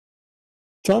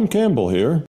Tom Campbell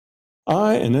here.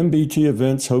 I and MBT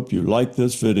Events hope you like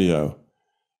this video.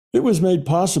 It was made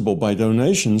possible by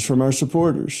donations from our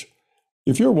supporters.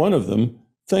 If you're one of them,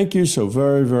 thank you so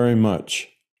very, very much.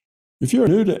 If you're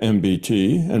new to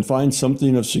MBT and find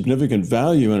something of significant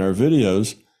value in our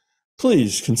videos,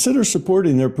 please consider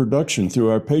supporting their production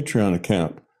through our Patreon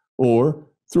account or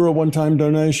through a one-time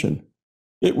donation.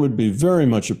 It would be very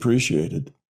much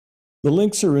appreciated. The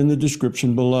links are in the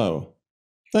description below.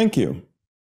 Thank you.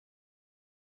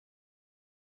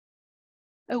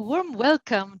 A warm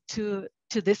welcome to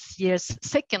this year's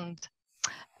second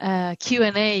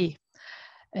Q&A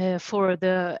for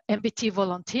the MBT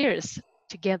volunteers,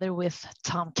 together with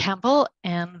Tom Campbell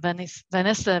and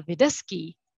Vanessa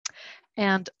Wideski,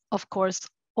 and of course,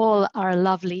 all our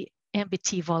lovely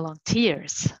MBT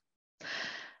volunteers.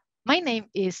 My name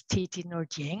is Titi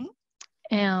Nordjeng,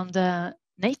 and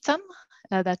Nathan,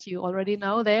 that you already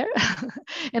know there,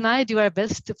 and I do our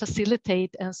best to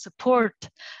facilitate and support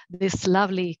this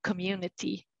lovely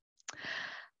community.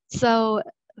 So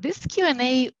this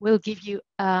Q&A will give you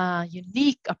a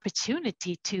unique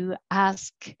opportunity to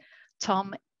ask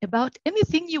Tom about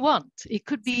anything you want. It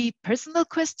could be personal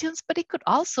questions, but it could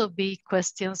also be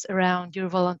questions around your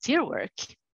volunteer work.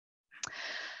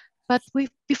 But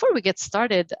before we get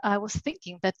started, I was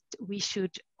thinking that we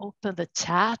should open the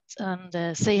chat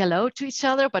and say hello to each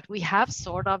other, but we have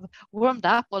sort of warmed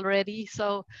up already.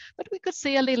 But we could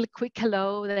say a little quick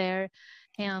hello there.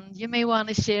 And you may want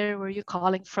to share where you're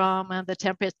calling from and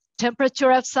the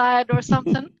temperature outside or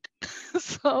something.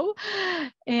 So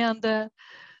I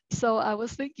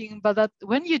was thinking about that.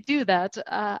 When you do that,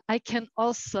 I can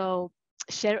also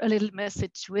share a little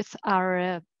message with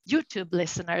our YouTube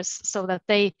listeners so that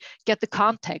they get the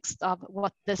context of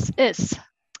what this is.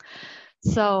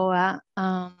 So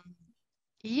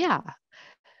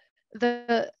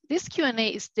this Q&A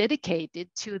is dedicated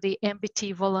to the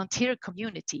MBT volunteer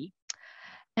community.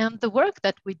 And the work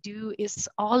that we do is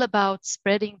all about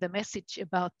spreading the message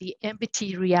about the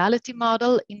MBT reality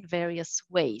model in various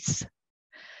ways.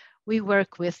 We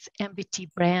work with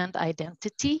MBT brand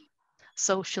identity,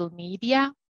 social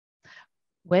media,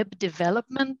 web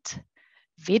development,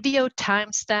 video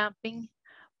timestamping,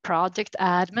 project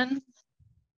admin,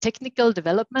 technical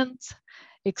development,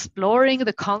 exploring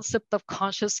the concept of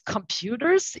conscious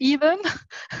computers even,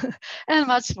 and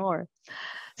much more.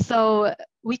 So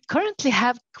we currently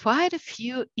have quite a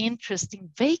few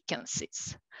interesting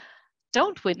vacancies,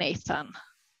 don't we, Nathan?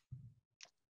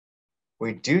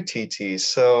 We do, TT.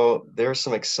 So there's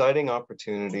some exciting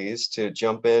opportunities to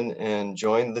jump in and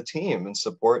join the team and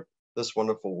support this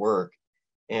wonderful work.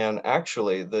 And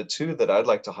actually, the two that I'd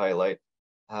like to highlight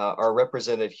are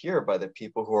represented here by the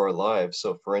people who are live.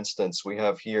 So for instance, we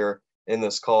have here in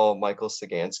this call, Michael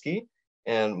Sagansky,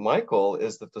 and Michael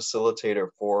is the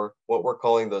facilitator for what we're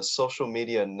calling the social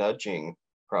media nudging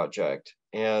project.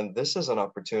 And this is an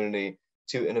opportunity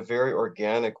to, in a very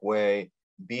organic way,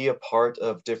 be a part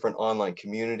of different online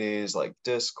communities like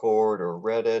Discord or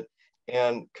Reddit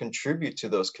and contribute to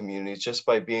those communities just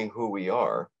by being who we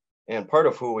are. And part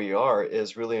of who we are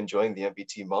is really enjoying the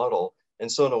MBT model.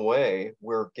 And so in a way,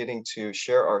 we're getting to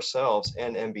share ourselves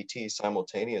and MBT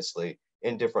simultaneously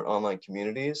in different online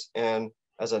communities. And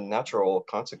as a natural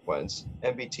consequence,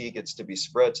 MBT gets to be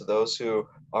spread to those who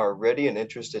are ready and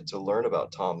interested to learn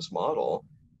about Tom's model.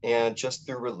 And just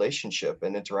through relationship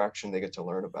and interaction, they get to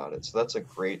learn about it. So that's a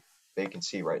great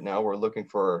vacancy right now. We're looking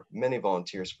for many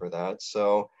volunteers for that.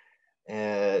 So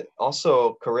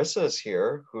also Carissa is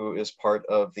here, who is part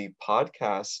of the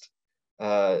podcast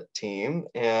team,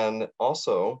 and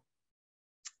also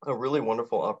a really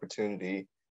wonderful opportunity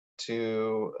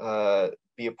to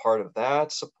be a part of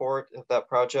that support of that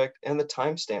project and the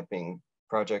timestamping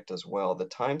project as well. The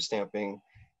timestamping,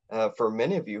 for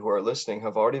many of you who are listening,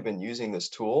 have already been using this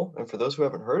tool. And for those who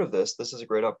haven't heard of this, this is a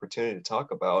great opportunity to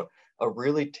talk about a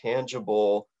really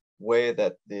tangible way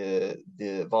that the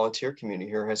volunteer community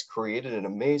here has created an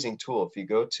amazing tool. If you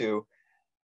go to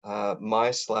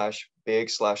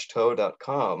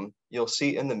my/big/toe.com, you'll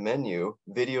see in the menu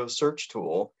video search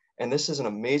tool. And this is an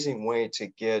amazing way to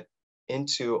get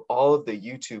into all of the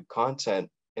YouTube content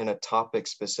in a topic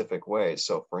specific way.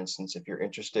 So for instance, if you're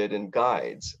interested in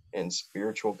guides and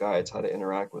spiritual guides, how to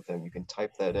interact with them, you can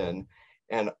type that in.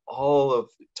 And all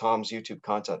of Tom's YouTube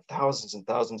content, thousands and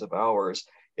thousands of hours,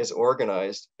 is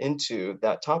organized into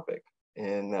that topic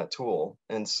in that tool.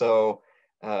 And so,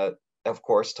 of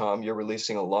course, Tom, you're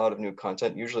releasing a lot of new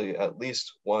content, usually at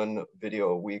least one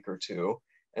video a week or two.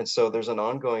 And so there's an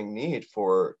ongoing need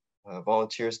for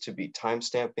volunteers to be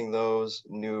timestamping those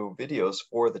new videos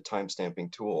for the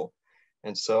timestamping tool.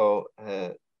 And so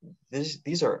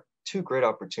these are two great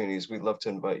opportunities we'd love to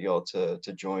invite you all to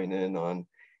join in on.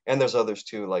 And there's others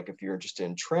too, like if you're interested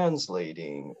in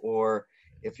translating, or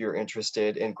if you're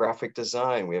interested in graphic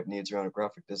design, we have needs around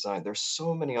graphic design. There's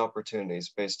so many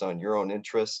opportunities based on your own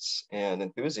interests and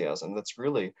enthusiasm. That's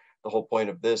really the whole point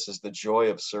of this, is the joy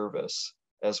of service,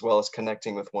 as well as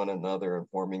connecting with one another and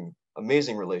forming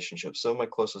amazing relationships. Some of my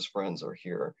closest friends are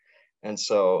here. And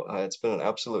so it's been an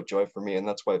absolute joy for me. And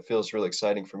that's why it feels really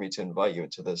exciting for me to invite you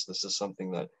into this. This is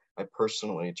something that I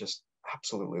personally just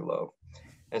absolutely love.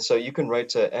 And so you can write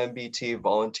to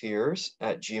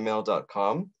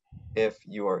mbtvolunteers@gmail.com if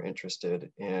you are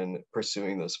interested in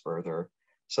pursuing this further.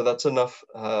 So that's enough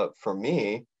for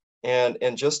me. And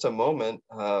in just a moment,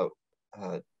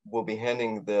 we'll be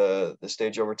handing the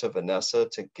stage over to Vanessa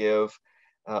to give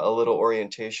a little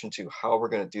orientation to how we're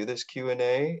going to do this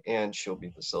Q&A, and she'll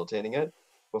be facilitating it.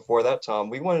 Before that, Tom,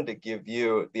 we wanted to give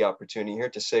you the opportunity here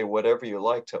to say whatever you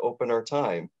like to open our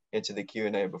time into the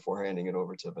Q&A before handing it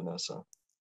over to Vanessa.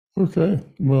 Okay,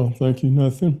 well, thank you,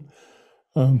 Nathan.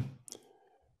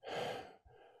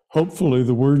 Hopefully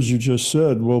the words you just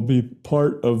said will be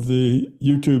part of the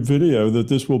YouTube video that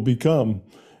this will become,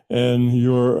 and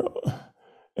you're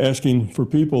asking for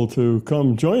people to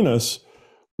come join us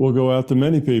will go out to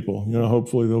many people. You know,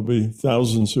 hopefully there'll be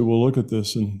thousands who will look at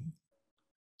this. And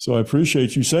so I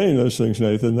appreciate you saying those things,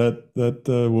 Nathan. That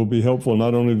will be helpful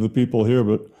not only to the people here,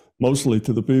 but mostly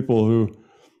to the people who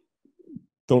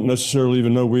don't necessarily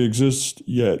even know we exist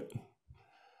yet.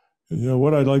 You know,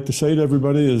 what I'd like to say to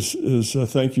everybody is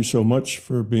thank you so much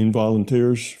for being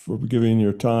volunteers, for giving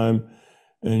your time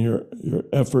and your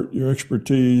effort, your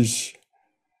expertise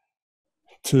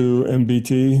to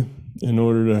MBT in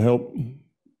order to help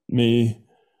me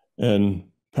and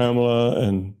Pamela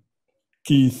and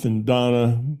Keith and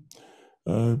Donna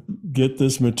get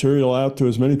this material out to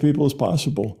as many people as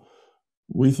possible.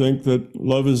 We think that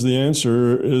love is the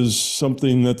answer is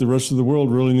something that the rest of the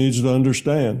world really needs to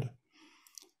understand.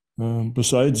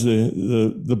 Besides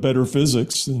the better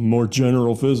physics and more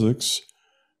general physics,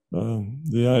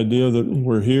 the idea that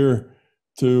we're here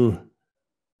to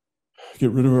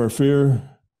get rid of our fear,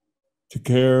 to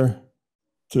care,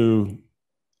 to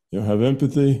have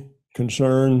empathy,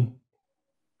 concern,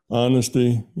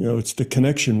 honesty. It's the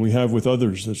connection we have with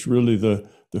others that's really the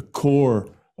core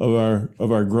of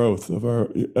our growth, of our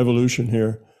evolution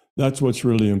here. That's what's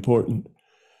really important.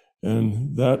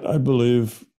 And that, I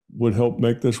believe, would help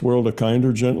make this world a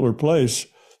kinder, gentler place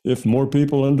if more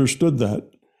people understood that.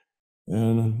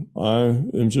 And I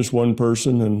am just one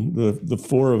person, and the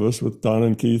four of us with Don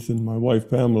and Keith and my wife,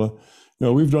 Pamela,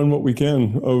 we've done what we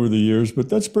can over the years, but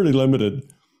that's pretty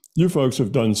limited. You folks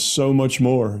have done so much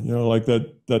more, like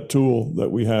that tool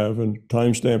that we have, and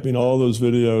timestamping all those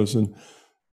videos, and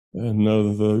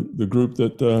the group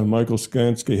that Michael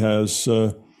Skansky has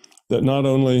that not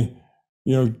only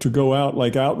to go out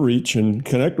like outreach and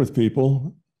connect with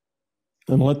people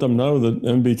and let them know that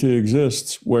MBT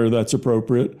exists where that's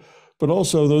appropriate, but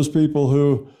also those people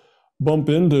who bump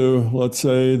into, let's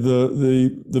say, the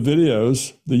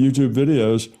videos, the YouTube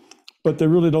videos, but they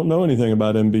really don't know anything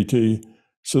about MBT.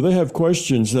 So they have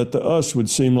questions that to us would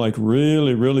seem like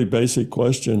really, really basic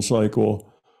questions, like,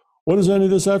 well, what does any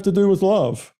of this have to do with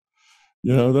love?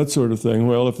 That sort of thing.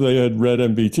 Well, if they had read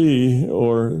MBT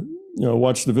or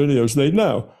watch the videos, they'd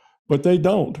know, but they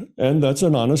don't. And that's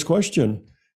an honest question.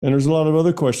 And there's a lot of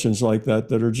other questions like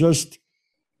that are just,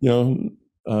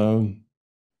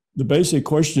 the basic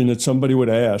question that somebody would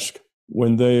ask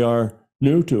when they are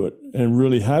new to it and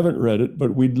really haven't read it,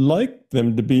 but we'd like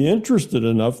them to be interested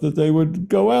enough that they would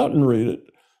go out and read it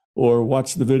or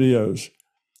watch the videos.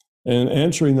 And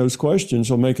answering those questions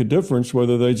will make a difference,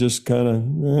 whether they just kind of,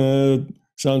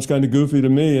 sounds kind of goofy to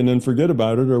me, and then forget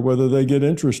about it, or whether they get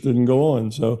interested and go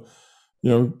on. So,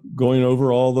 going over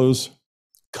all those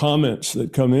comments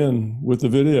that come in with the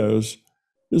videos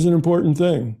is an important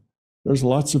thing. There's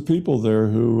lots of people there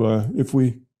who, if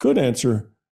we could answer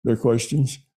their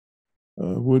questions,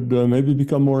 would maybe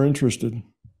become more interested.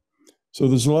 So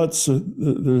there's lots.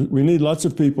 We need lots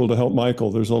of people to help Michael.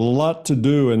 There's a lot to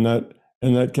do in that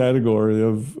category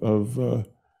of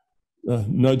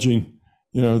nudging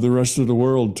the rest of the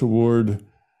world toward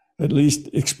at least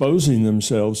exposing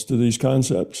themselves to these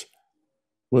concepts,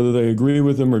 whether they agree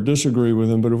with them or disagree with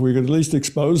them. But if we could at least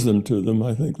expose them to them,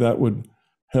 I think that would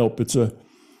help.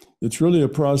 It's really a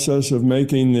process of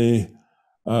making the,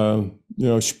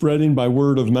 spreading by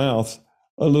word of mouth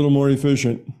a little more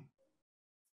efficient.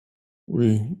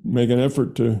 We make an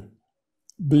effort to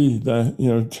be that,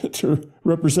 to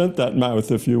represent that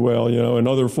mouth, if you will, in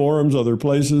other forums, other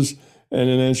places, and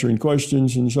in answering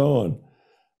questions and so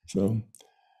on.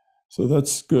 So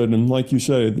that's good. And like you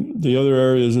say, the other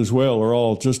areas as well are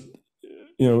all just,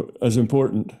 as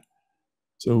important.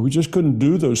 So we just couldn't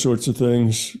do those sorts of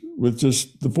things with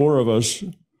just the four of us.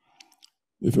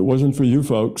 If it wasn't for you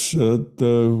folks,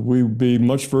 we'd be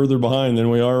much further behind than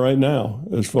we are right now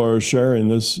as far as sharing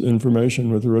this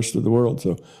information with the rest of the world.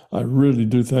 So I really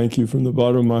do thank you from the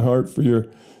bottom of my heart for your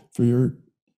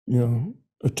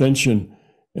attention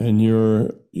and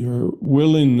your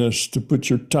willingness to put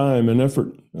your time and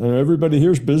effort. Everybody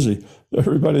here's busy.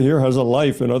 Everybody here has a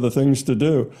life and other things to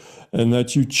do, and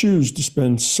that you choose to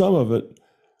spend some of it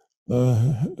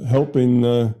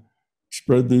helping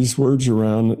spread these words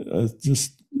around.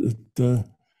 It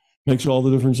makes all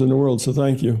the difference in the world. So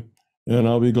thank you. And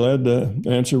I'll be glad to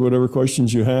answer whatever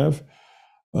questions you have.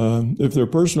 If they're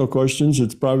personal questions,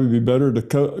 it's probably better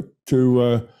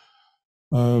to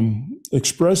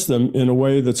express them in a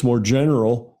way that's more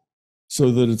general, so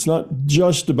that it's not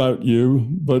just about you,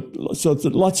 but so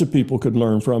that lots of people could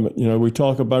learn from it. We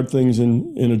talk about things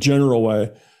in a general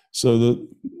way, so that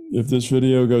if this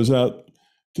video goes out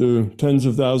to tens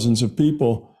of thousands of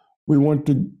people, we want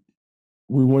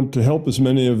to help as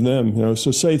many of them.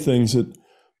 So say things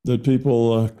that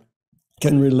people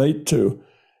can relate to.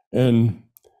 And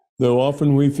though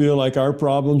often we feel like our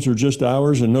problems are just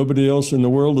ours and nobody else in the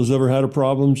world has ever had a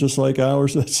problem just like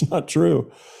ours, that's not true.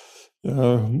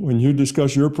 When you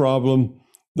discuss your problem,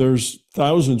 there's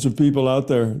thousands of people out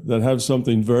there that have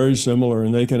something very similar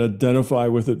and they can identify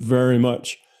with it very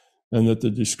much. And that the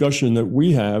discussion that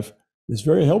we have is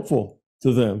very helpful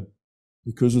to them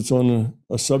because it's on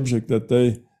a subject that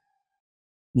they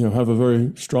have a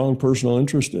very strong personal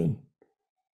interest in.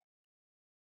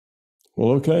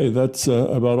 Well, okay, that's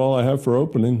about all I have for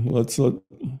opening. Let's let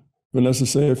Vanessa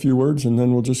say a few words, and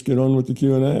then we'll just get on with the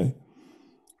Q&A.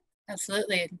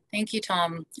 Absolutely. Thank you,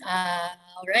 Tom.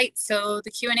 All right, so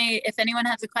the Q&A, if anyone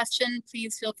has a question,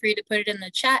 please feel free to put it in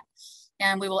the chat,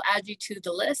 and we will add you to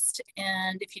the list.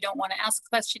 And if you don't want to ask a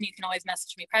question, you can always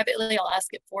message me privately. I'll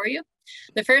ask it for you.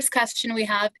 The first question we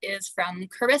have is from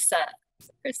Carissa.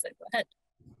 Carissa, go ahead.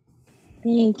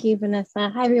 Thank you, Vanessa.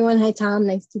 Hi, everyone. Hi, Tom.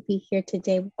 Nice to be here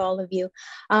today with all of you.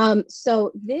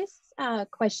 So this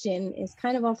question is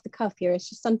kind of off the cuff here. It's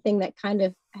just something that kind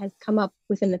of has come up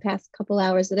within the past couple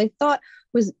hours that I thought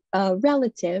was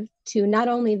relative to not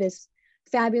only this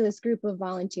fabulous group of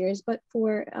volunteers, but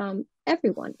for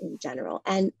everyone in general.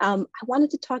 And I wanted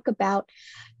to talk about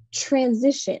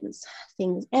transitions,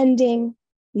 things ending,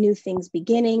 new things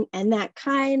beginning, and that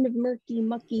kind of murky,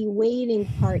 mucky waiting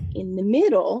part in the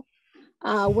middle,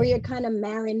 where you're kind of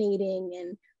marinating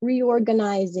and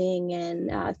reorganizing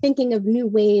and thinking of new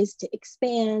ways to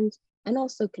expand and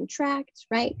also contract,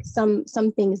 right? Some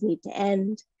things need to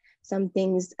end. Some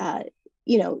things,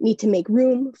 need to make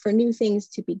room for new things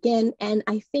to begin. And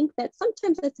I think that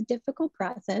sometimes that's a difficult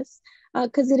process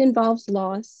because it involves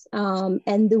loss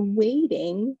and the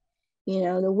waiting,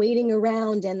 the waiting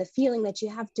around and the feeling that you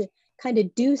have to kind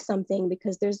of do something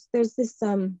because there's this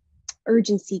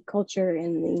urgency culture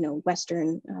in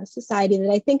Western society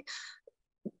that I think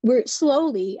we're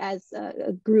slowly as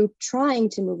a group trying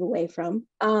to move away from.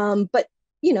 But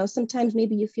sometimes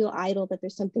maybe you feel idle, that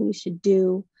there's something you should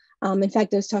do. In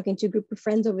fact, I was talking to a group of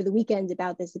friends over the weekend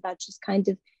about this, about just kind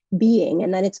of being,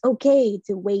 and that it's okay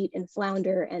to wait and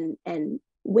flounder and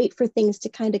wait for things to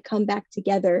kind of come back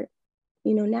together,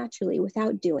 naturally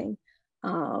without doing.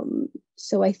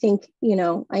 So I think,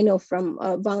 I know from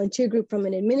a volunteer group, from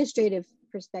an administrative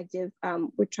perspective,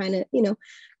 we're trying to,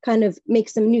 kind of make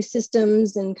some new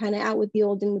systems and kind of out with the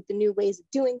old and with the new ways of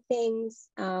doing things.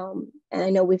 And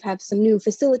I know we've have some new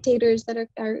facilitators that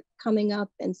are coming up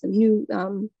and some new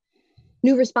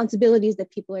responsibilities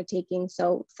that people are taking.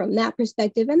 So from that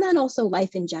perspective, and then also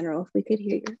life in general, if we could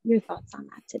hear your thoughts on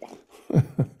that today.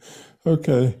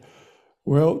 Okay.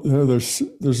 Well,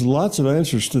 there's lots of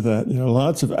answers to that,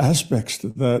 lots of aspects to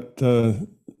that,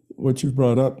 what you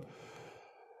brought up.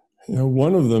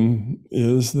 One of them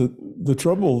is that the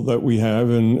trouble that we have,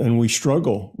 and we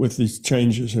struggle with these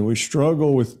changes, and we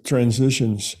struggle with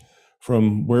transitions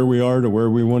from where we are to where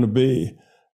we want to be,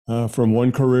 from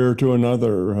one career to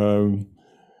another.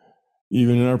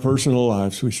 Even in our personal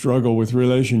lives, we struggle with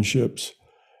relationships.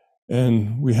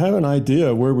 And we have an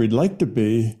idea where we'd like to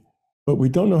be, but we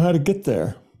don't know how to get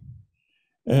there.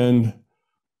 And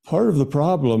part of the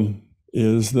problem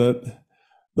is that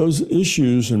those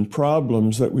issues and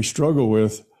problems that we struggle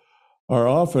with are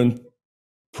often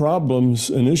problems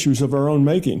and issues of our own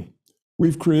making.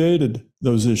 We've created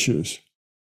those issues.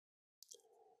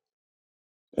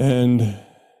 And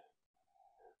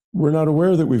we're not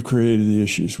aware that we've created the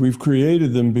issues. We've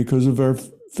created them because of our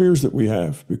fears that we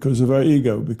have, because of our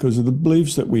ego, because of the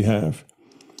beliefs that we have.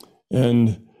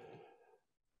 And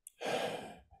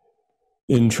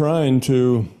in trying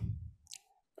to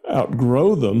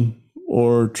outgrow them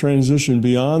or transition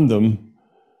beyond them,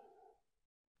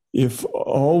 if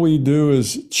all we do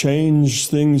is change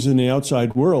things in the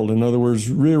outside world, in other words,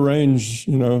 rearrange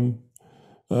the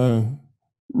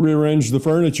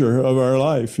furniture of our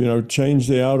life, change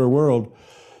the outer world,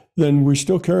 then we're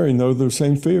still carrying those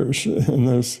same fears and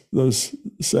those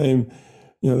same,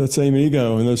 that same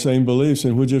ego and those same beliefs,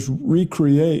 and we'll just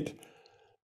recreate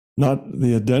not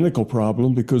the identical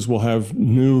problem, because we'll have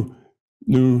new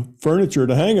furniture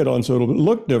to hang it on, so it'll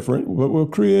look different, but we'll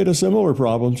create a similar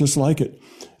problem just like it,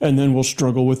 and then we'll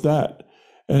struggle with that.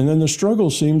 And then the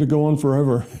struggles seem to go on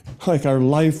forever. Like our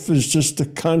life is just a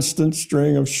constant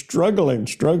string of struggling.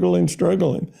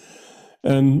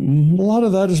 And a lot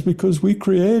of that is because we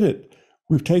create it.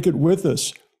 We take it with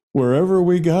us wherever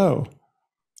we go.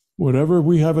 Whatever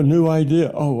we have a new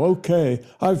idea. Oh, okay,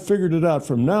 I've figured it out.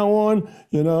 From now on,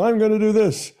 I'm going to do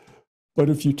this. But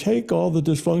if you take all the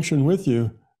dysfunction with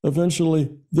you,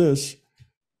 eventually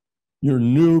your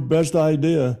new best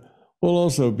idea, will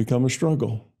also become a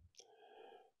struggle.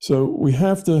 So we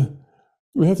have to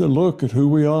look at who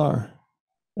we are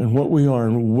and what we are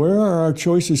and where are our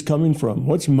choices coming from?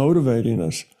 What's motivating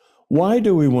us? Why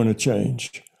do we want to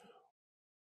change?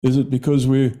 Is it because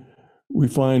we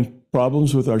find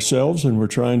problems with ourselves and we're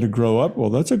trying to grow up? Well,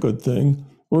 that's a good thing.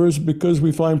 Or is it because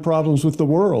we find problems with the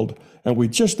world and we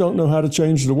just don't know how to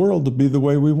change the world to be the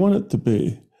way we want it to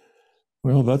be?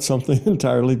 Well, that's something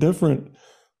entirely different.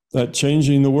 That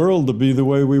changing the world to be the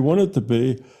way we want it to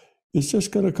be is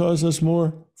just going to cause us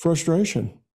more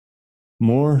frustration,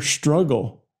 more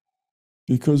struggle,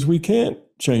 because we can't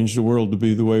change the world to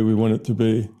be the way we want it to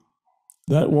be.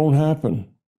 That won't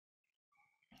happen.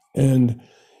 And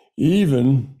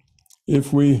even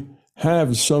if we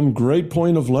have some great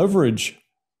point of leverage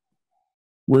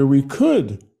where we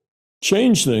could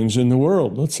change things in the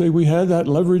world, let's say we had that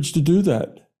leverage to do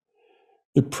that,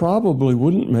 it probably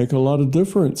wouldn't make a lot of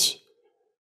difference,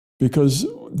 because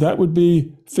that would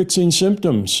be fixing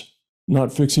symptoms,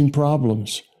 not fixing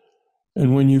problems.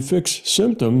 And when you fix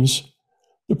symptoms,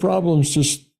 the problems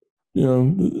just,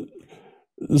 the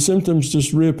symptoms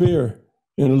just reappear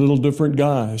in a little different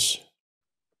guise.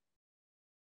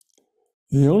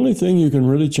 The only thing you can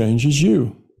really change is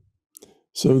you.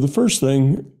 So the first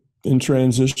thing in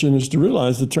transition is to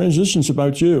realize that transition's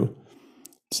about you.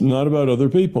 It's not about other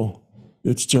people.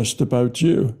 It's just about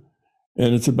you.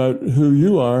 And it's about who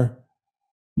you are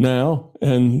now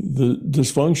and the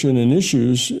dysfunction and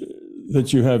issues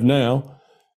that you have now,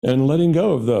 and letting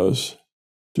go of those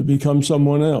to become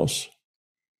someone else.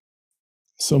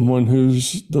 Someone who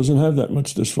doesn't have that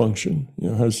much dysfunction,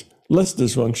 has less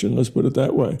dysfunction, let's put it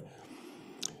that way.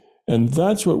 And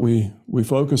that's what we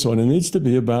focus on. It needs to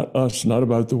be about us, not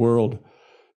about the world.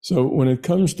 So when it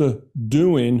comes to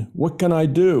doing, what can I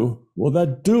do? Well,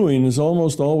 that doing is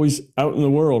almost always out in the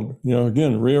world,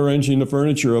 again, rearranging the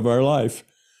furniture of our life.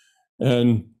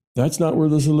 And that's not where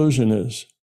the solution is.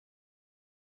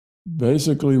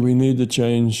 Basically, we need to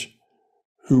change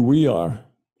who we are,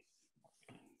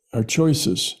 our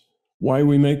choices, why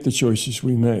we make the choices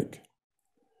we make,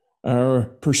 our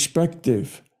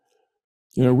perspective.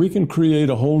 We can create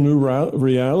a whole new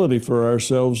reality for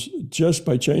ourselves just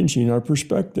by changing our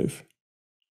perspective.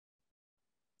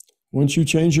 Once you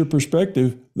change your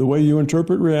perspective, the way you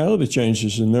interpret reality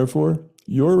changes, and therefore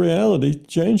your reality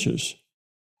changes.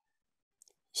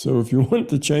 So if you want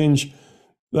to change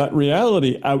that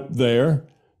reality out there,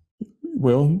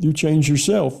 well, you change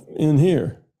yourself in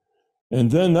here.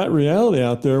 And then that reality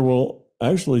out there will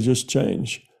actually just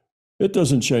change. It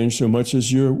doesn't change so much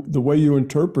as the way you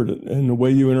interpret it and the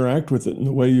way you interact with it and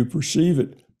the way you perceive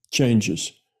it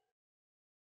changes.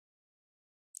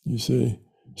 You see?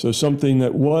 So something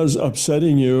that was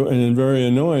upsetting you and very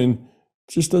annoying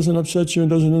just doesn't upset you and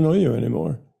doesn't annoy you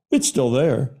anymore. It's still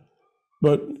there,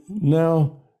 but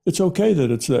now it's okay that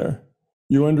it's there.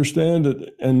 You understand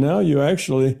it, and now you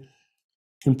actually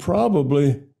can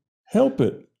probably help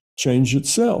it change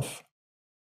itself.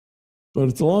 But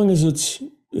as long as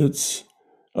it's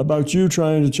about you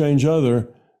trying to change other,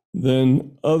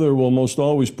 then other will most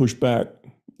always push back.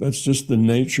 That's just the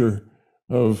nature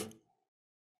of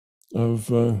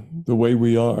the way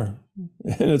we are.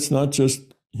 And it's not just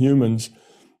humans.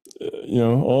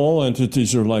 All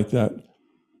entities are like that.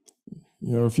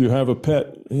 If you have a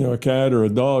pet, a cat or a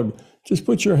dog, just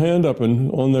put your hand up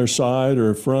and on their side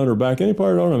or front or back, any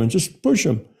part on them, and just push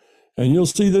them. And you'll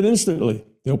see that instantly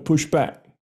they'll push back.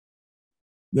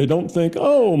 They don't think,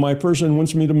 oh, my person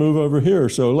wants me to move over here,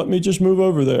 so let me just move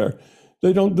over there.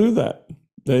 They don't do that.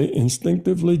 They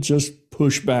instinctively just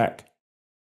push back.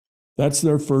 That's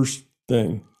their first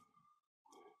thing.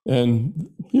 And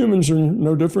humans are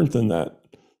no different than that.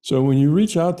 So when you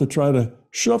reach out to try to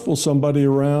shuffle somebody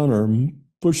around or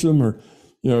push them or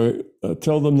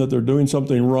tell them that they're doing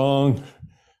something wrong,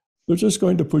 they're just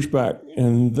going to push back.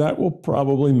 And that will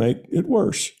probably make it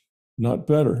worse, not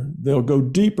better. They'll go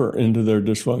deeper into their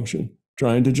dysfunction,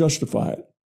 trying to justify it,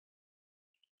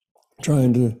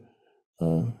 trying to,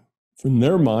 from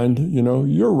their mind,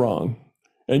 you're wrong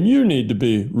and you need to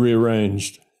be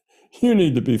rearranged. You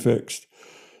need to be fixed.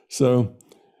 So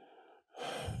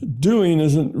doing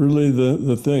isn't really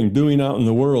the thing. Doing out in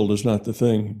the world is not the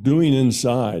thing. Doing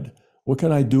inside, what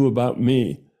can I do about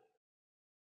me?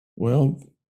 Well,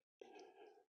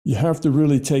 you have to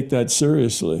really take that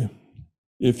seriously.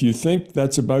 If you think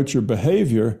that's about your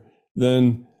behavior,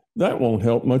 then that won't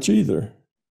help much either.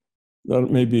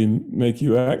 That'll maybe make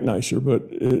you act nicer, but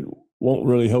it won't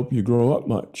really help you grow up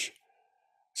much.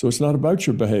 So it's not about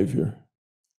your behavior.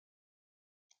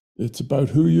 It's about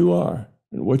who you are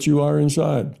and what you are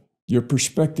inside, your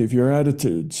perspective, your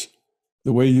attitudes,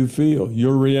 the way you feel,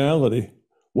 your reality.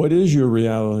 What is your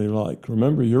reality like?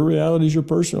 Remember, your reality is your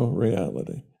personal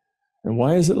reality. And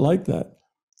why is it like that?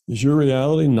 Is your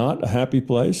reality not a happy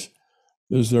place?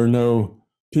 Is there no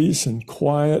peace and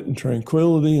quiet and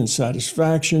tranquility and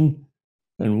satisfaction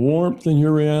and warmth in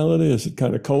your reality? Is it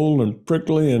kind of cold and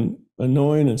prickly and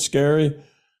annoying and scary?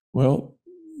 Well,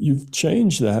 you've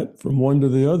changed that from one to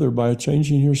the other by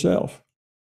changing yourself.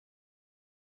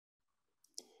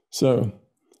 So,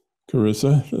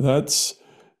 Carissa, that's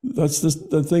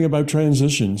the thing about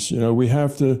transitions. We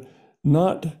have to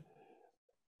not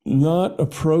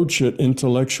approach it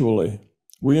intellectually.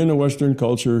 We in the Western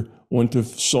culture want to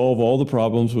solve all the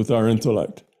problems with our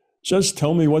intellect. Just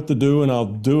tell me what to do and I'll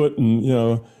do it,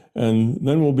 and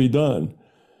then we'll be done.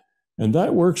 And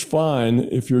that works fine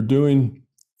if you're doing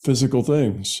physical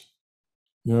things.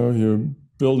 You're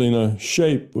building a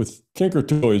shape with Tinker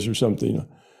Toys or something.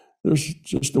 There's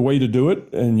just a way to do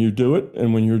it, and you do it,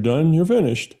 and when you're done, you're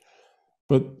finished.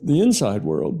 But the inside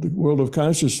world, the world of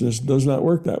consciousness, does not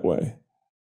work that way.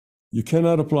 You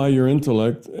cannot apply your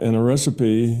intellect and a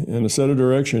recipe and a set of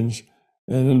directions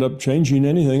and end up changing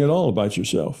anything at all about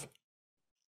yourself.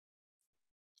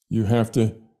 You have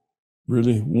to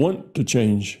really want to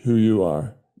change who you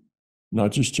are,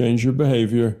 not just change your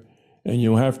behavior, and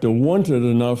you have to want it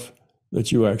enough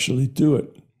that you actually do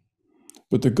it.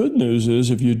 But the good news is,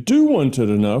 if you do want it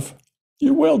enough,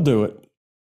 you will do it,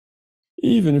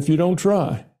 even if you don't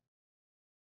try.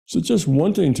 So just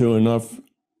wanting to enough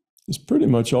is pretty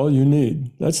much all you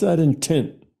need. That's that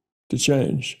intent to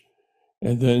change.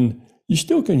 And then you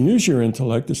still can use your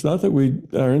intellect. It's not that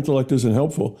our intellect isn't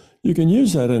helpful. You can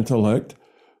use that intellect,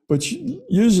 but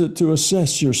use it to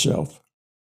assess yourself.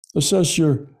 Assess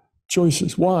your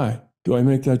choices. Why do I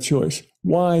make that choice?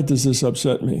 Why does this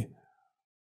upset me?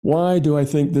 Why do I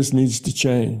think this needs to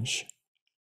change?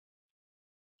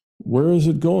 Where is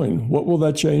it going? What will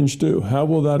that change do? How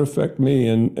will that affect me?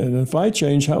 And if I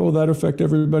change, how will that affect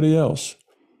everybody else?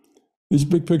 These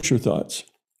big picture thoughts.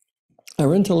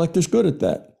 Our intellect is good at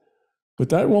that, but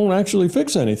that won't actually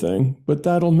fix anything, but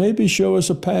that'll maybe show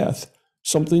us a path,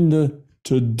 something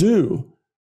to do,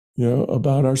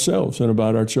 about ourselves and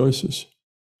about our choices.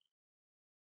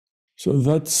 So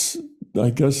that's,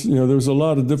 I guess, there's a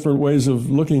lot of different ways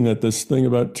of looking at this thing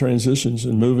about transitions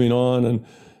and moving on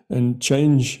and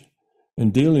change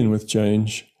and dealing with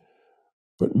change.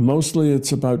 But mostly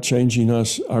it's about changing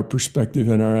us, our perspective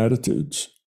and our attitudes.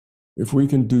 If we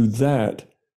can do that,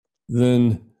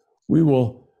 then we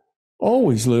will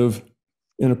always live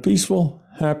in a peaceful,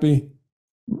 happy,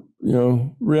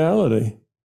 reality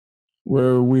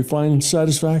where we find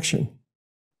satisfaction,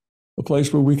 a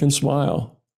place where we can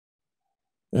smile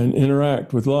and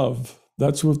interact with love.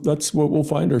 That's what we'll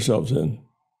find ourselves in.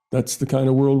 That's the kind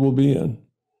of world we'll be in.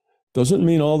 Doesn't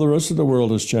mean all the rest of the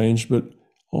world has changed, but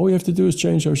all we have to do is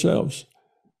change ourselves,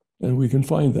 and we can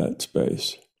find that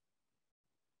space.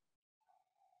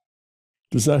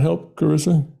 Does that help,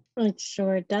 Carissa? It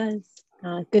sure does.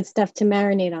 Good stuff to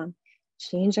marinate on.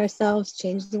 Change ourselves,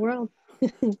 change the world.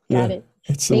 Got it.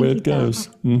 It's the way it goes.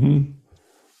 Mm-hmm.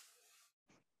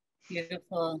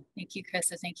 Beautiful. Thank you,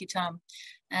 Carissa. Thank you, Tom.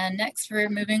 And next we're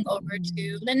moving over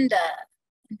to Linda.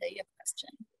 Linda, you have a question.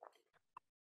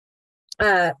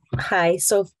 Hi.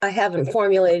 So I haven't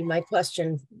formulated my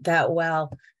question that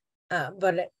well,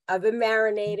 but I've been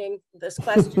marinating this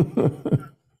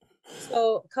question.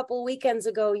 So a couple weekends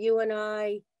ago, you and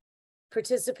I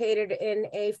participated in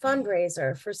a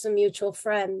fundraiser for some mutual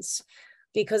friends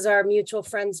because our mutual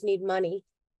friends need money.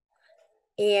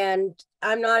 And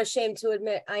I'm not ashamed to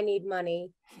admit I need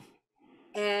money.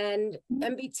 And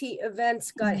MBT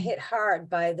events got hit hard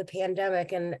by the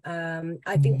pandemic. And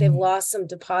I think they've lost some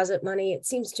deposit money. It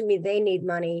seems to me they need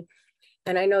money.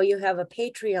 And I know you have a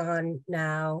Patreon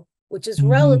now, which is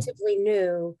relatively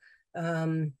new.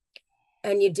 And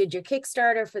you did your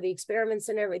Kickstarter for the experiments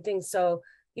and everything. So,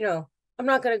 you know, I'm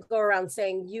not going to go around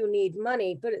saying you need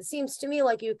money, but it seems to me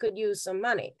like you could use some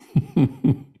money.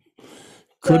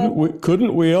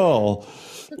 Couldn't we all?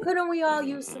 Couldn't we all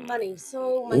use some money?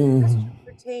 So my question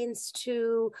pertains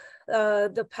to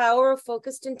the power of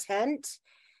focused intent.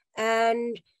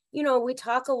 And, you know, we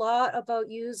talk a lot about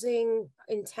using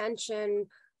intention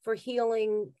for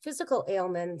healing physical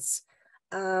ailments.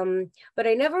 But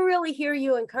I never really hear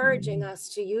you encouraging us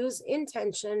to use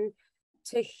intention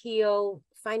to heal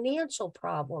financial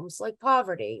problems like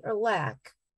poverty or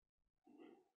lack.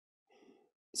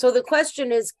 So the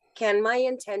question is, can my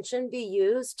intention be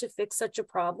used to fix such a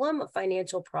problem, a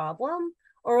financial problem,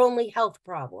 or only health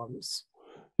problems?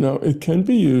 No, it can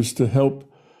be used to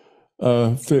help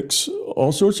fix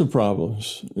all sorts of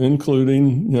problems,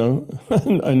 including, you know,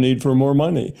 a need for more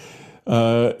money.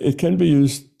 It can be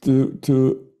used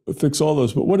to fix all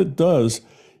those. But what it does,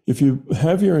 if you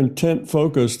have your intent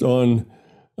focused on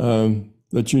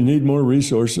that you need more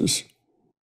resources,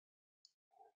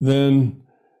 then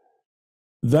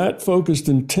that focused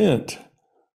intent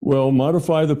will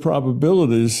modify the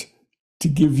probabilities to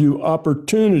give you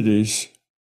opportunities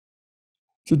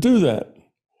to do that.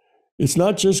 It's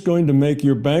not just going to make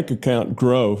your bank account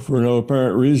grow for no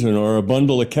apparent reason or a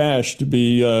bundle of cash to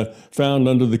be found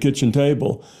under the kitchen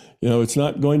table. You know, it's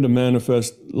not going to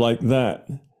manifest like that.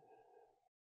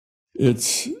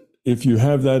 It's, if you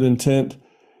have that intent,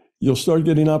 you'll start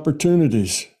getting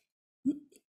opportunities.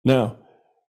 Now,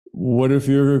 what if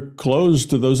you're closed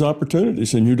to those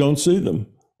opportunities and you don't see them?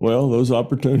 Well, those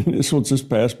opportunities will just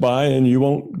pass by and you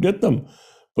won't get them.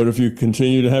 But if you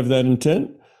continue to have that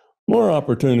intent, more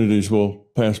opportunities will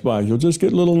pass by. You'll just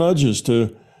get little nudges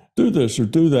to do this or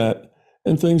do that,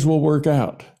 and things will work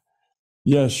out.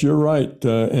 Yes, you're right.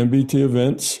 MBT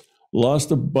events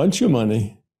lost a bunch of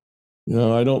money. You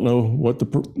know, I don't know what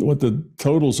the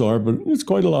totals are, but it's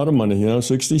quite a lot of money, you know,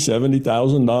 $60,000,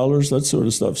 $70,000, that sort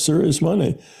of stuff, serious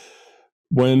money.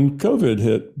 When COVID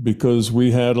hit, because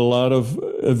we had a lot of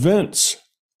events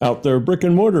out there, brick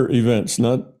and mortar events,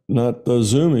 not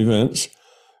Zoom events.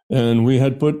 And we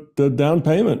had put down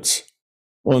payments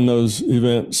on those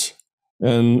events.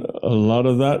 And a lot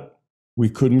of that we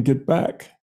couldn't get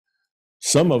back.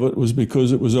 Some of it was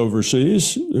because it was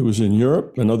overseas. It was in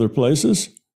Europe and other places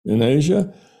in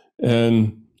Asia.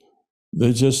 And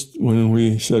they just, when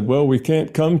we said, well, we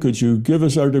can't come, could you give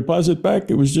us our deposit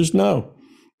back? It was just no.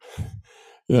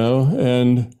 You know,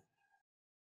 and,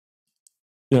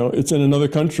 you know, it's in another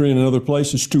country, in another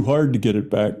place, it's too hard to get it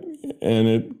back. And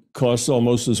it costs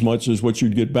almost as much as what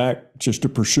you'd get back just to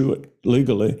pursue it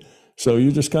legally. So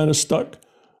you're just kind of stuck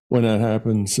when that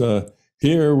happens.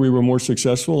 Here, we were more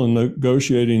successful in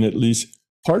negotiating at least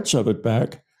parts of it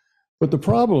back. But the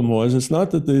problem was, it's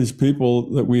not that these people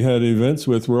that we had events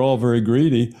with were all very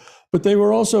greedy, but they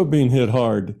were also being hit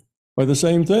hard by the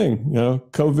same thing. You know,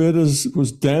 COVID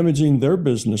was damaging their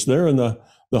business. They're in the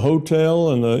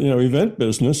hotel and the, you know, event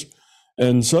business.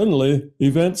 And suddenly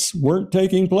events weren't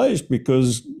taking place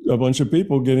because a bunch of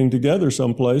people getting together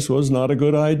someplace was not a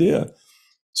good idea.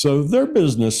 So their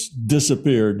business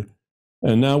disappeared.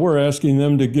 And now we're asking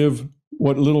them to give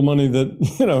what little money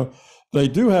that, you know, they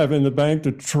do have in the bank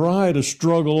to try to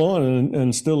struggle on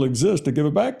and still exist, to give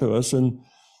it back to us. And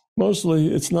mostly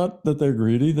it's not that they're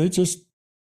greedy. They just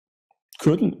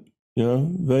couldn't, you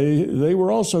know, they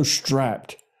were also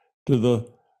strapped to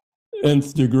the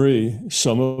nth degree.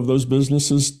 Some of those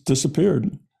businesses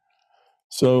disappeared.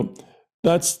 So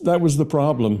that was the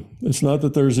problem. It's not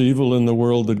that there's evil in the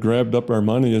world that grabbed up our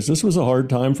money. This was a hard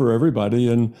time for everybody,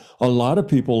 and a lot of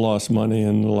people lost money,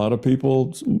 and a lot of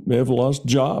people may have lost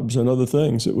jobs and other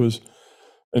things. It was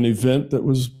an event that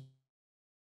was,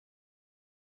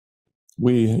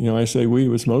 I say we, it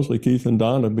was mostly Keith and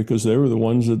Donna, because they were the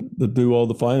ones that do all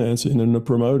the financing and the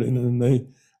promoting, and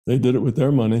they did it with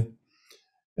their money.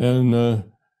 And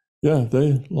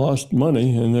they lost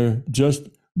money, and they're just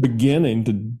beginning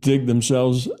to dig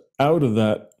themselves out of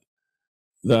that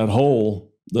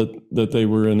hole that they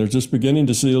were in. They're just beginning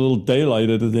to see a little daylight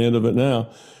at the end of it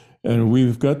now. And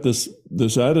we've got this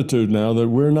attitude now that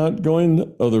we're not going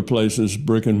to other places,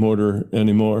 brick and mortar,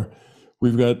 anymore.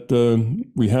 We've got,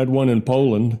 we had one in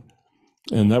Poland,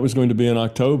 And that was going to be in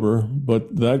October,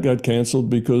 but that got canceled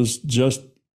because just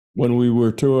when we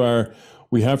were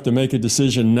we have to make a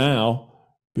decision now,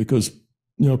 because,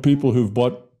 people who've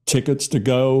bought tickets to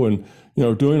go and,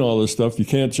 doing all this stuff, you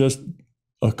can't just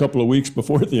a couple of weeks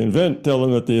before the event tell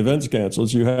them that the event's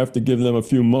canceled. You have to give them a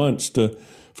few months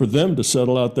for them to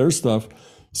settle out their stuff.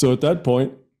 So at that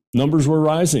point, numbers were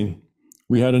rising.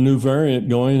 We had a new variant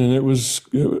going, and it was,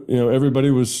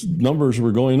 numbers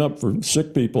were going up for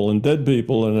sick people and dead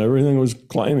people, and everything was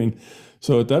climbing.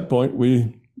 So at that point,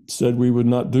 we said we would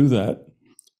not do that.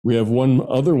 We have one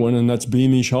other one, and that's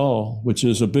Beamish Hall, which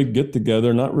is a big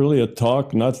get-together, not really a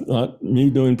talk, not me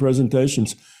doing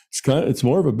presentations. It's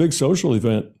more of a big social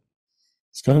event.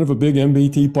 It's kind of a big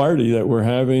MBT party that we're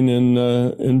having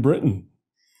in Britain,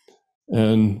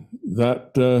 and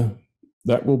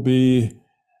that will be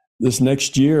this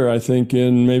next year, I think,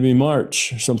 in maybe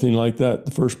March, something like that,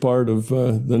 the first part of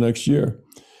the next year.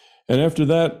 And after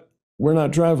that, we're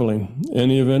not traveling.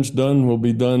 Any events done will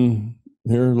be done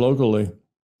here locally,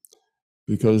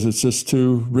 because it's just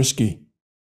too risky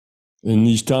in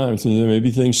these times. And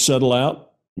maybe things settle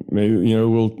out. Maybe,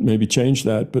 we'll maybe change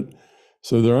that. But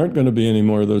so there aren't going to be any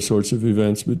more of those sorts of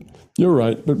events. But you're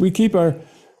right. But we keep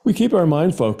our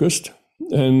mind focused,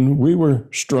 and we were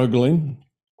struggling.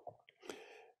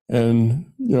 And,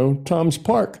 Tom's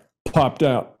Park popped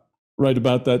out right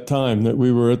about that time, that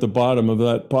we were at the bottom of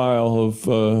that pile of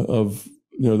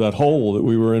that hole that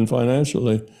we were in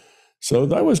financially. So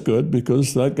that was good,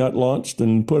 because that got launched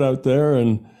and put out there,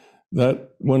 and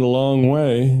that went a long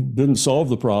way. Didn't solve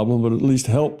the problem, but at least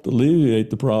helped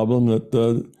alleviate the problem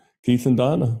that Keith and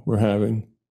Donna were having.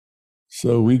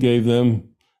 So we gave them,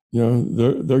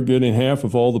 they're getting half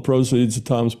of all the proceeds of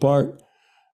Tom's Park,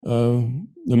 no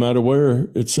matter where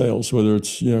it sells, whether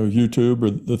it's YouTube or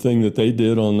the thing that they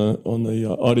did on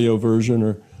the audio version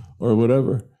or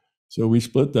whatever. So we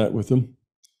split that with them,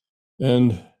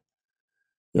 and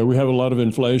we have a lot of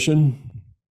inflation.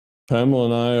 Pamela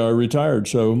and I are retired,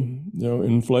 so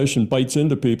inflation bites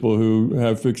into people who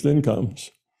have fixed incomes.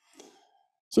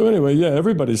 So anyway,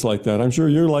 everybody's like that. I'm sure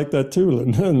you're like that too,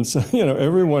 Linda. And so,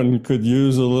 everyone could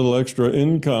use a little extra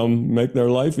income, make their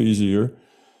life easier.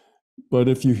 But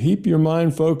if you keep your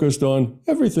mind focused on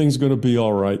everything's going to be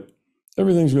all right,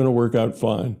 everything's going to work out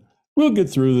fine, we'll get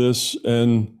through this,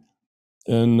 and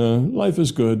life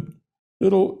is good.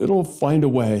 It'll find a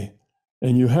way,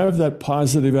 and you have that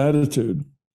positive attitude,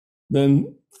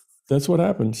 then that's what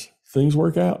happens. Things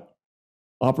work out.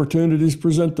 Opportunities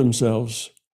present themselves.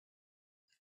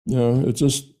 It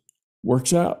just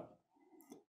works out.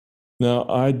 Now,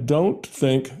 I don't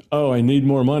think, I need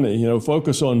more money,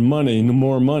 focus on money,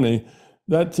 more money.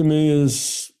 That to me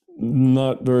is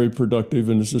not very productive,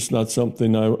 and it's just not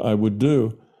something I would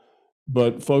do.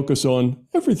 But focus on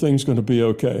everything's going to be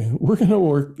okay. We're going to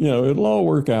work, it'll all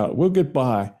work out. We'll get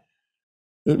by.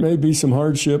 It may be some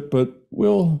hardship, but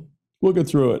we'll get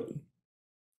through it.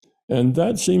 And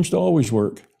that seems to always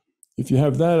work. If you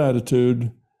have that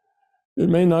attitude, it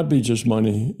may not be just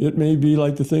money. It may be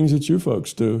like the things that you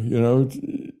folks do,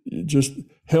 just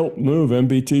help move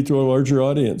MBT to a larger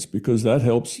audience, because that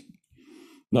helps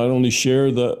not only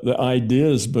share the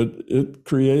ideas, but it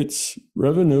creates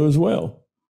revenue as well.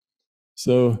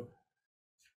 So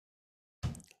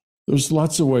there's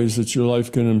lots of ways that your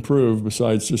life can improve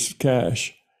besides just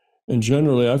cash. And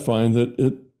generally, I find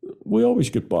that we always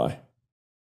get by.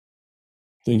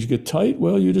 Things get tight,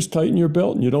 well, you just tighten your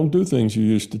belt and you don't do things you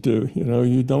used to do.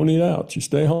 You don't eat out, you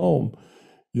stay home,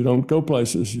 you don't go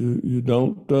places, you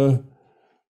don't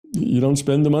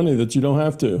spend the money that you don't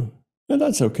have to. And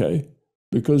that's okay,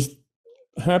 because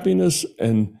happiness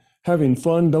and having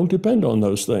fun don't depend on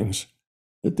those things.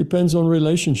 It depends on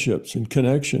relationships and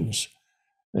connections.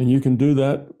 And you can do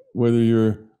that whether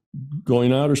you're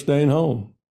going out or staying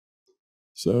home.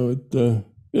 So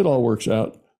it all works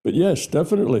out. But yes,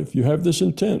 definitely, if you have this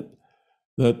intent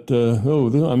that,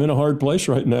 I'm in a hard place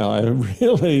right now. I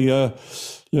really,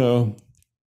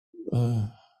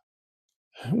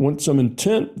 want some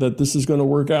intent that this is going to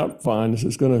work out fine. This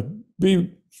is going to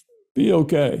be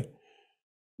okay.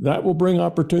 That will bring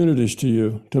opportunities to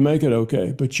you to make it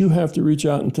okay. But you have to reach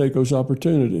out and take those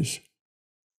opportunities.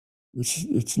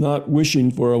 It's not wishing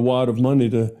for a wad of money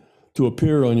to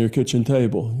appear on your kitchen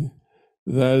table.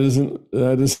 That is.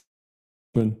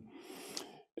 And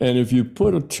if you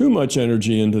put too much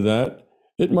energy into that,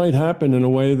 it might happen in a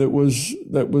way that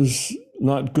was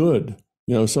not good.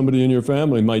 Somebody in your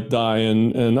family might die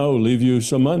and leave you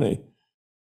some money.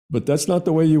 But that's not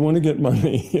the way you want to get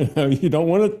money. You don't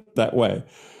want it that way.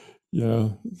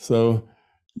 So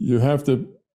you have to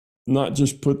not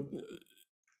just put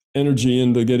energy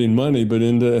into getting money, but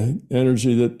into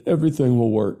energy that everything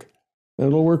will work. And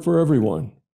it'll work for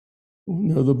everyone.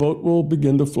 You know, the boat will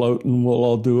begin to float and we'll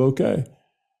all do okay.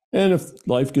 And if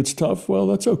life gets tough, well,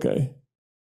 that's okay.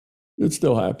 It's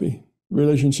still happy.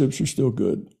 Relationships are still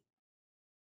good.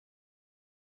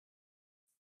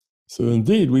 So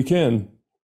indeed, we can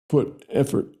put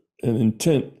effort and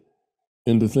intent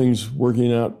into things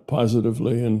working out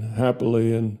positively and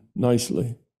happily and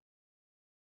nicely.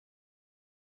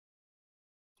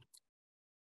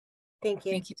 Thank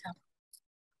you. Thank you, Tom.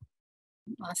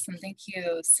 Awesome, thank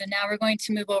you. So now we're going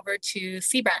to move over to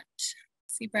Seabrant.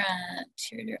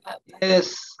 Seabrant, you're up.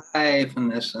 Yes, hi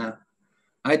Vanessa.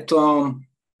 Hi Tom.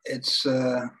 It's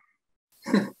I've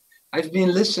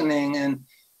been listening, and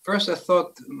first I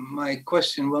thought my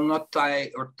question will not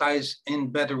ties in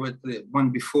better with the one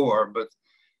before, but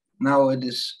now it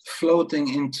is floating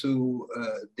into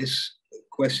this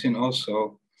question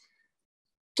also.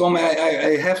 Tom,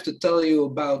 I have to tell you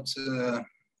about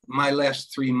my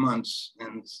last 3 months,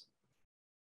 and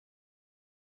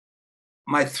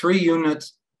my 3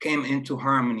 units came into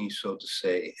harmony, so to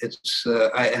say. It's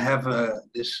I have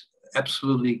this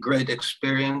absolutely great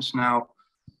experience now,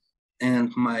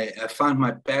 and I found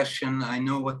my passion. I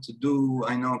know what to do.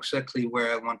 I know exactly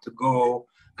where I want to go.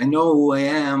 I know who I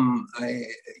am.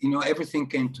 Everything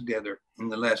came together in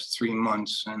the last 3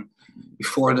 months. And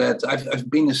before that, I've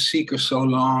been a seeker so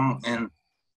long, and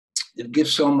it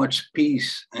gives so much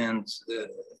peace, and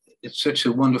it's such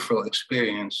a wonderful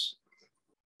experience.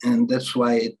 And that's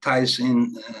why it ties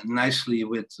in nicely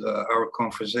with our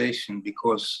conversation,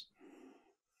 because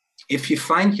if you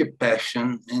find your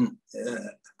passion, and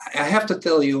I have to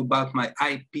tell you about my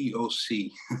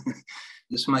IPOC.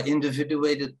 This is my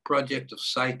individuated project of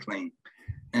cycling.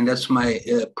 And that's my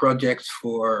project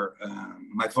for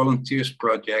my volunteers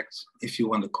project, if you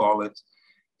want to call it.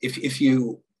 If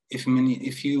you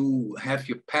have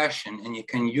your passion, and you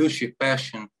can use your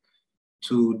passion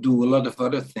to do a lot of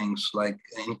other things, like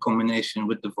in combination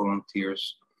with the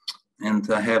volunteers. And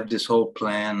I have this whole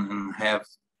plan, and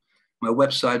my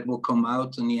website will come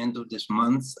out in the end of this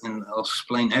month, and I'll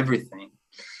explain everything.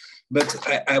 But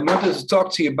I wanted to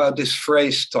talk to you about this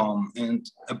phrase, Tom, and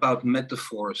about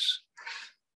metaphors.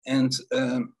 And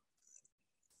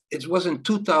it was in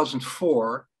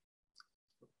 2004,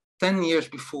 10 years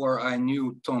before I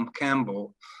knew Tom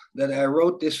Campbell, that I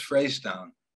wrote this phrase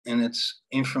down. And it's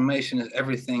information is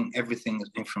everything, everything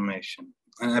is information.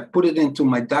 And I put it into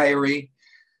my diary.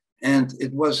 And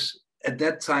it was, at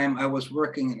that time, I was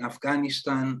working in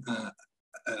Afghanistan.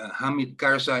 Hamid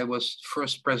Karzai was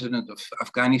first president of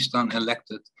Afghanistan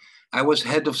elected. I was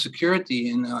head of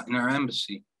security in our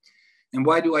embassy. And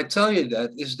why do I tell you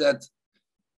that? Is that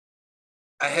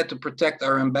I had to protect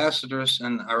our ambassadors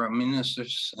and our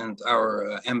ministers, and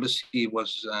our embassy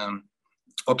was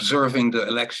observing the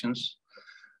elections.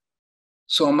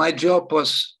 So my job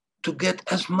was to get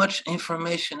as much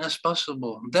information as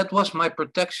possible. That was my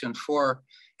protection for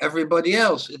everybody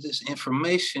else. It is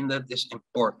information that is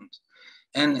important.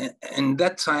 And in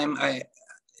that time,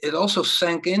 it also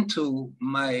sank into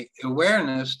my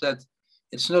awareness that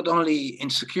it's not only in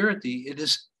security, it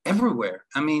is everywhere.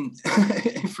 I mean,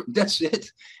 that's it.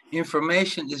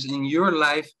 Information is in your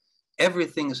life.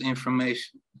 Everything is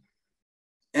information.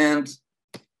 And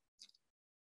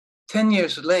 10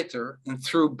 years later, and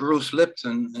through Bruce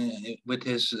Lipton, with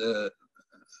his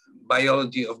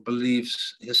biology of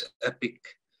beliefs, his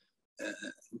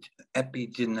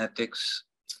epigenetics,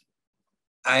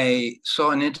 I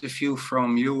saw an interview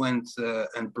from you and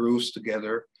Bruce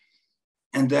together.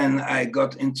 And then I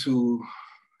got into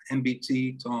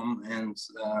MBT, Tom, and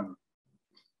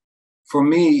for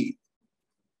me,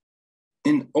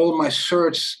 in all my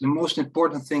search, the most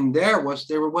important thing there was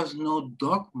no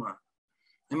dogma.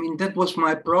 I mean, that was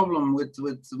my problem with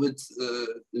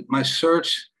my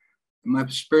search, my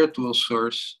spiritual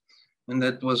search, and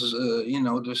that was,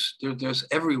 there's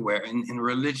everywhere in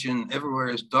religion, everywhere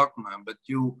is dogma, but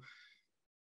you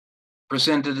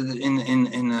presented it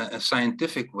in a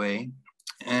scientific way,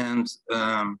 and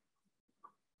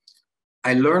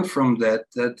I learned from that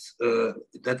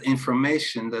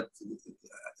information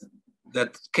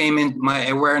that came in my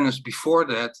awareness before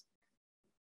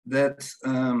that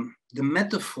the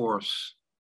metaphors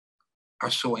are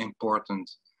so important,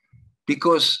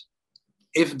 because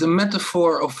if the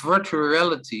metaphor of virtual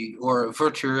reality or a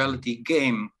virtual reality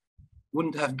game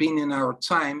wouldn't have been in our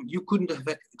time, you couldn't have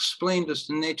explained us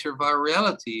the nature of our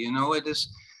reality. You know, it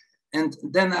is. And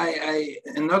then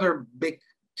another big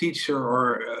teacher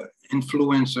or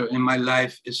influencer in my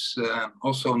life is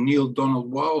also Neil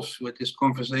Donald Walsh with his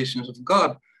Conversations of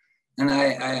God. And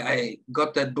I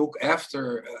got that book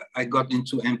after I got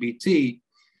into MBT,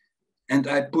 and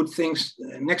I put things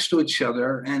next to each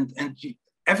other, and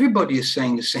everybody is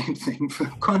saying the same thing.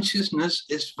 Consciousness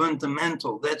is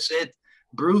fundamental. That's it.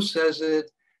 Bruce says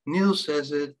it, Neil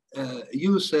says it,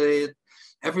 you say it,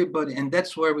 everybody, and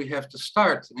that's where we have to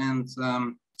start. And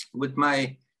with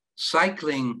my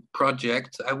cycling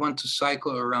project, I want to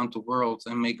cycle around the world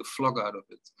and make a vlog out of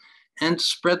it. And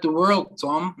spread the word,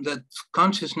 Tom, that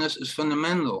consciousness is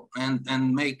fundamental, and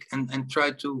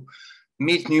try to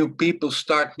meet new people,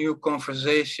 start new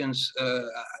conversations.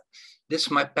 This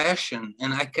is my passion,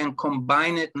 and I can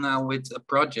combine it now with a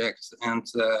project. And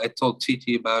I told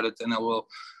Titi about it, and I will,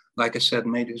 like I said,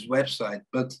 make his website.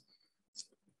 But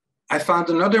I found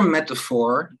another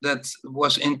metaphor that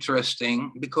was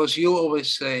interesting, because you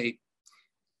always say,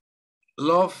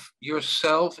 love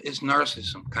yourself is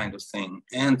narcissism kind of thing.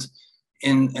 And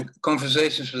in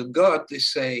conversations with God, they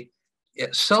say,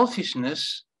 yeah,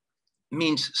 selfishness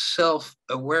means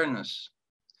self-awareness.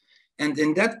 And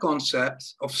in that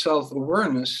concept of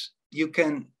self-awareness,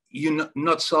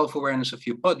 not self-awareness of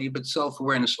your body, but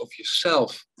self-awareness of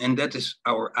yourself. And that is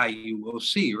our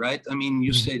IUOC, right? I mean,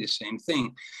 you say the same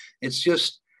thing. It's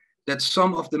just that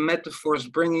some of the metaphors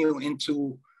bring you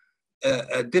into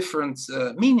a different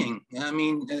meaning. I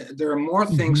mean, there are more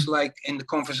things like in the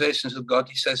conversations with God,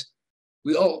 he says,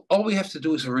 all we have to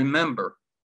do is remember.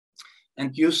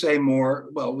 And you say more,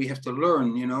 well, we have to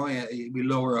learn, you know, we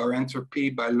lower our entropy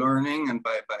by learning and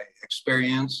by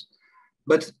experience.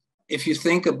 But if you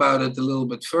think about it a little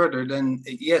bit further, then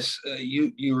yes,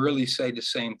 you really say the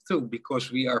same too,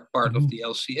 because we are part of the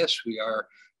LCS. We are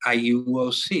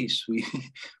IUOCs.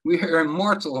 We are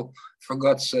immortal, for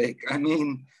God's sake. I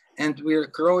mean, and we're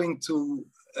growing to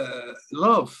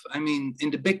love. I mean, in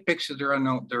the big picture, there are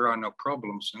no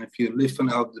problems. And if you live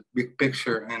out the big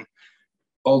picture, and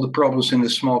all the problems in the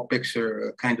small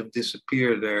picture kind of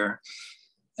disappear there.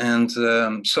 And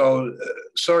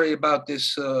sorry about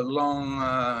this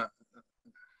long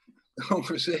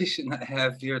conversation I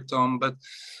have here, Tom, but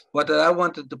what I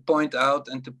wanted to point out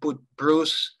and to put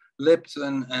Bruce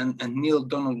Lipton and Neil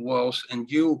Donald Walsh and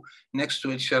you next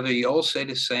to each other, you all say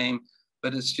the same,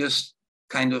 but it's just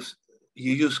kind of,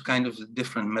 you use kind of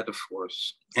different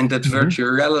metaphors. And that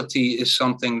virtuality is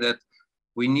something that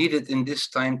we needed in this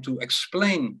time to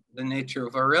explain the nature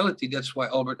of our reality. That's why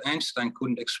Albert Einstein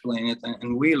couldn't explain it,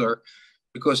 and Wheeler,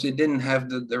 because they didn't have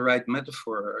the right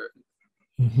metaphor.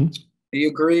 Are you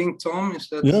agreeing, Tom? Is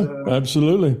that? Yeah,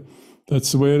 absolutely.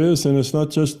 That's the way it is. And it's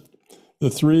not just the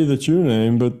three that you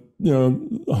name, but,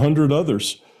 100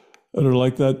 others that are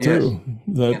like that too.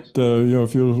 Yes. That,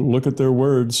 if you look at their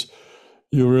words,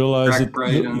 you realize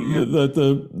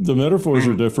that the metaphors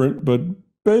are different, but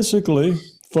basically,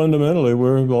 fundamentally,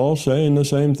 we're all saying the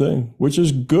same thing, which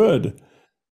is good.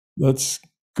 That's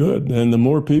good. And the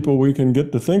more people we can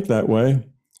get to think that way,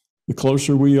 the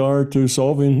closer we are to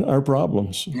solving our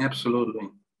problems. Absolutely.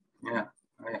 Yeah,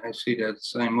 I see that the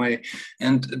same way.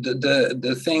 And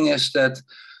the thing is that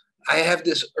I have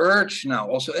this urge now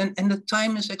also, and the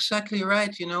time is exactly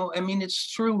right, I mean,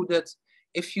 it's true that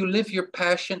if you live your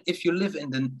passion, if you live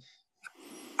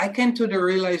I came to the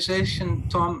realization,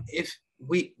 Tom, if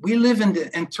we live in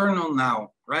the internal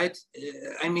now, right?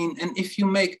 I mean, and if you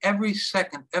make every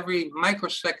second, every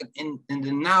microsecond in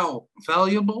the now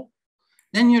valuable,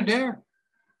 then you're there.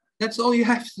 That's all you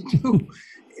have to do,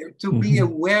 to be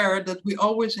aware that we're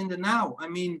always in the now. I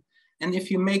mean, and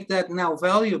if you make that now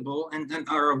valuable and then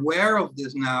are aware of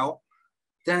this now,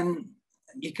 then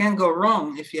you can't go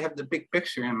wrong if you have the big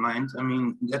picture in mind. I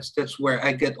mean, that's where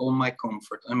I get all my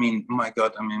comfort. I mean, my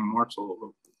God, I'm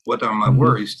immortal. What are my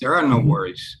worries? There are no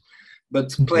worries. But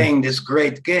playing this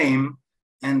great game,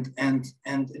 and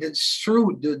it's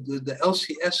true, the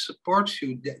LCS supports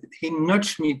you. He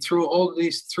nudged me through all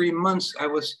these 3 months. I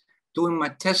was doing my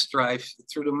test drive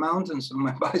through the mountains on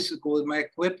my bicycle with my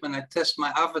equipment. I test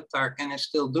my avatar. Can I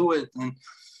still do it? And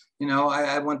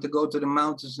I want to go to the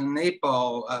mountains in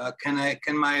Nepal.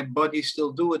 Can my body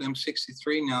still do it? I'm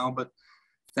 63 now, but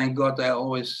thank God I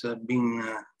always been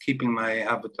keeping my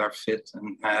avatar fit,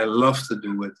 and I love to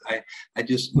do it. I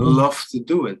just love to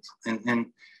do it. And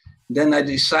then I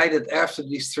decided after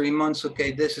these 3 months,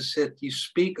 okay, this is it. You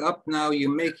speak up now, you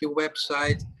make your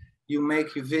website, you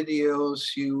make your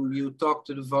videos, you talk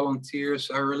to the volunteers.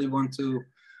 I really want to,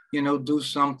 do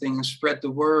something and spread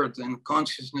the word, and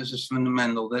consciousness is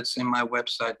fundamental. That's in my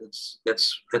website.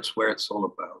 That's where it's all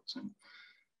about. And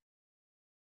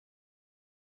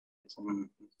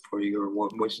for your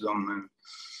wisdom.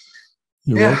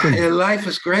 And welcome. Life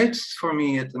is great for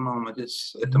me at the moment.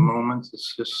 It's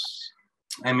just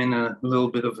I'm in a little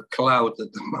bit of a cloud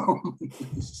at the moment.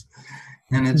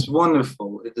 And it's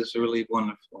wonderful. It is really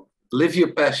wonderful. Live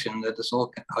your passion. That is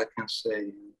all I can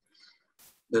say.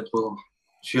 That will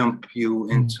jump you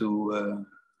into a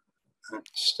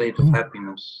state of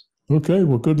happiness. Okay,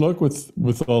 well, good luck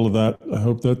with all of that. I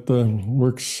hope that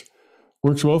works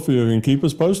well for you, and keep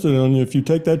us posted on you if you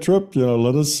take that trip.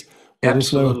 Let us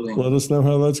know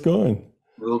how that's going.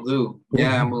 Will do.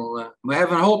 Yeah, we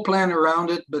have a whole plan around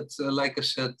it, but like I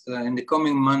said, in the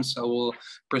coming months, I will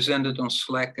present it on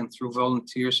Slack and through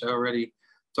volunteers. I already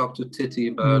talked to Titi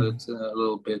about it a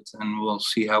little bit, and we'll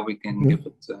see how we can give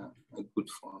it a good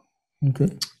form.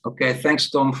 Okay. Okay. Thanks,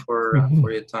 Tom, for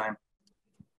your time.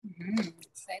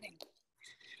 Exciting.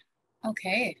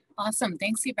 Okay. Awesome.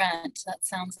 Thanks, Brent. That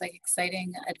sounds like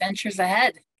exciting adventures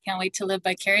ahead. Can't wait to live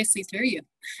vicariously through you.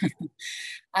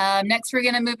 Next, we're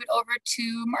going to move it over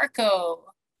to Marco.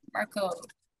 Marco.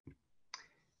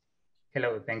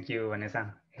 Hello, thank you,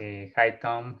 Vanessa. Hi,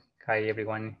 Tom. Hi,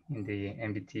 everyone in the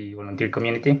MBT volunteer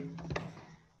community.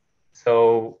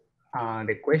 So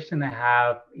the question I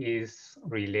have is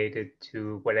related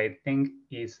to what I think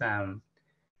is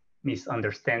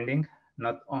misunderstanding,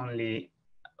 not only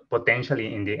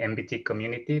potentially in the MBT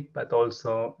community, but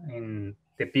also in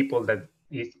the people that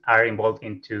are involved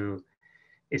into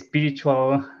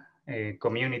spiritual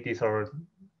communities or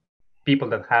people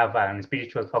that have a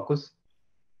spiritual focus.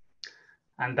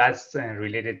 And that's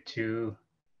related to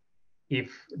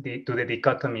the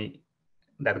dichotomy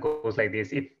that goes like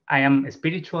this. If I am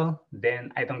spiritual,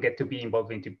 then I don't get to be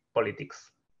involved into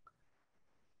politics.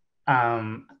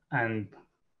 And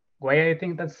why I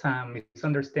think that's a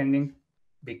misunderstanding,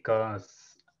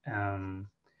 because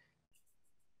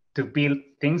to build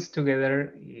things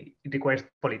together, it requires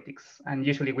politics. And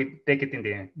usually we take it in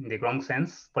the wrong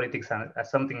sense, politics as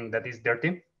something that is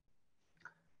dirty.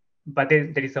 But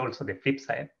there is also the flip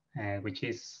side, which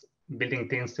is building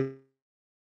things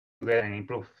together and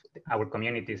improve our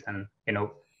communities. And,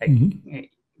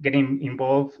 getting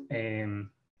involved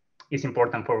is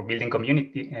important for building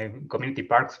community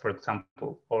parks, for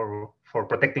example, or for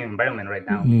protecting the environment right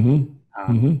now.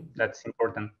 That's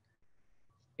important.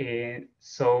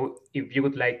 So if you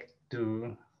would like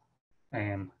to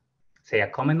say a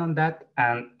comment on that,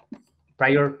 and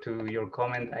prior to your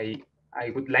comment, I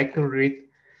would like to read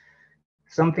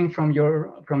something from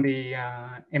the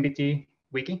MBT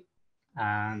wiki,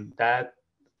 and that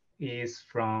is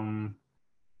from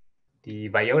the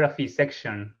biography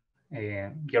section,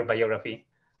 your biography.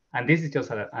 And this is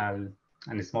just a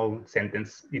small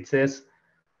sentence. It says,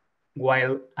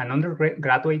 while an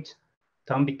undergraduate,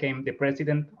 Tom became the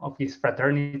president of his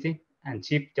fraternity and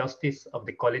chief justice of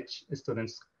the college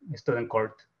student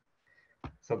court.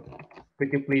 So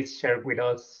could you please share with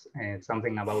us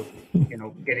something about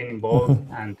getting involved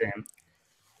and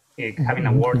having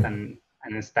a word and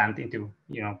stand into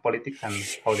politics and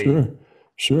how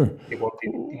Sure.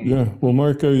 Yeah. Well,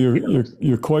 Marco,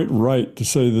 you're quite right to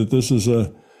say that this is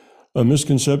a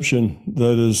misconception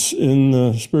that is in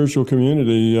the spiritual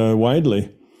community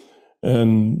widely.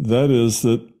 And that is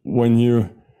that when you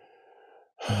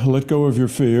let go of your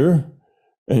fear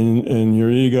and your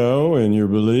ego and your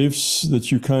beliefs,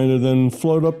 that you kind of then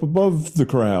float up above the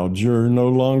crowd. You're no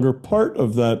longer part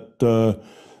of that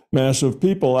mass of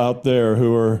people out there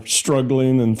who are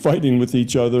struggling and fighting with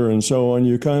each other and so on.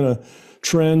 You kind of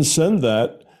transcend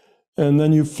that, and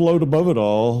then you float above it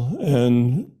all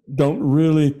and don't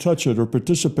really touch it or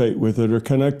participate with it or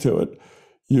connect to it.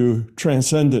 You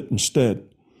transcend it instead.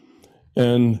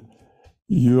 And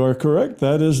you are correct.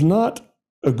 That is not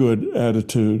a good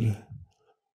attitude.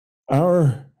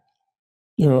 Our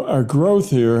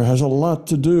growth here has a lot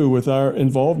to do with our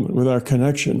involvement, with our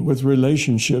connection, with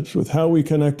relationships, with how we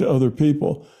connect to other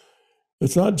people.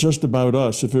 It's not just about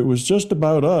us. If it was just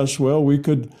about us, well, we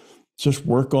could just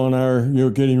work on our,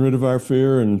 getting rid of our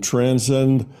fear and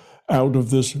transcend out of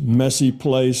this messy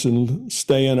place and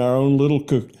stay in our own little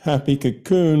happy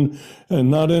cocoon and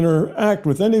not interact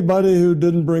with anybody who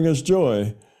didn't bring us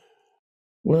joy.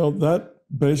 Well, that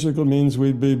basically means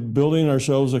we'd be building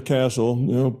ourselves a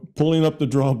castle, pulling up the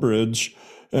drawbridge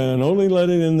and only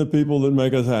letting in the people that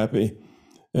make us happy,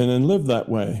 and then live that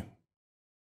way.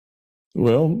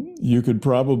 Well, you could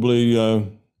probably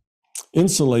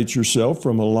insulate yourself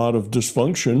from a lot of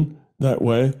dysfunction that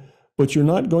way, but you're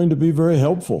not going to be very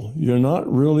helpful. You're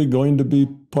not really going to be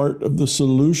part of the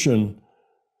solution.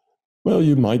 Well,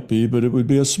 you might be, but it would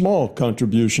be a small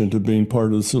contribution to being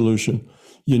part of the solution.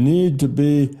 You need to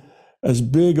be as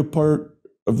big a part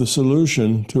of the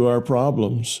solution to our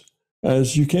problems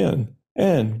as you can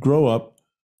and grow up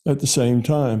at the same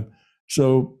time.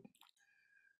 So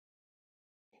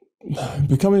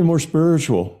becoming more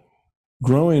spiritual,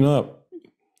 growing up,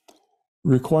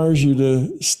 requires you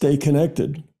to stay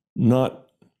connected, not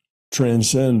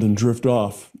transcend and drift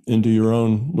off into your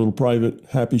own little private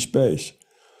happy space.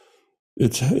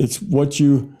 It's what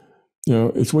you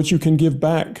know, it's what you can give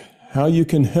back, how you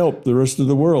can help the rest of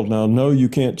the world. Now, no, you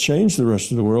can't change the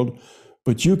rest of the world,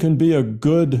 but you can be a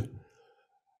good,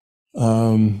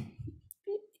 you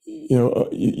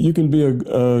can be a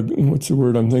what's the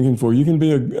word I'm thinking for? You can be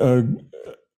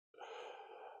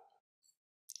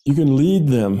you can lead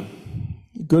them.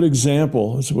 Good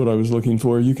example is what I was looking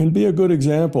for. You can be a good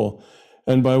example.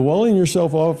 And by walling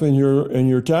yourself off in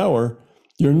your tower,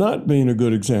 you're not being a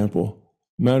good example.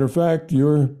 Matter of fact,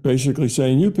 you're basically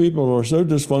saying, you people are so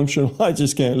dysfunctional, I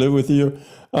just can't live with you.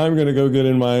 I'm going to go get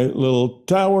in my little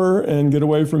tower and get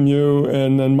away from you,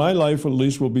 and then my life at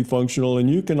least will be functional, and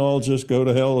you can all just go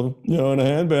to hell, in a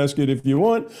handbasket if you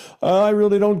want. I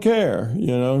really don't care,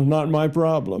 not my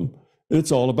problem.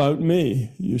 It's all about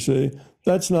me, you see.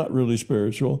 That's not really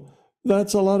spiritual.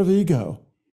 That's a lot of ego.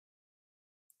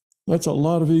 That's a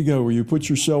lot of ego where you put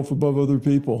yourself above other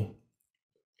people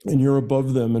and you're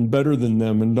above them and better than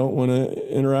them and don't want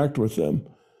to interact with them.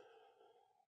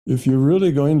 If you're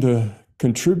really going to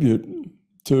contribute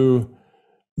to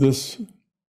this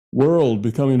world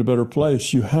becoming a better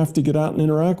place, you have to get out and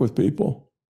interact with people.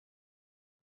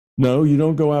 No, you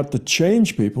don't go out to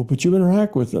change people, but you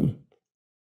interact with them.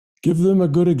 Give them a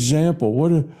good example.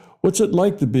 What's it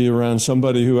like to be around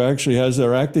somebody who actually has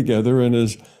their act together and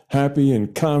is happy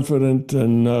and confident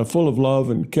and full of love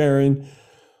and caring?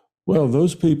 Well,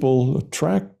 those people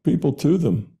attract people to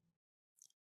them.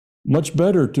 Much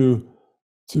better to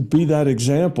be that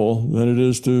example than it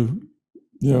is to,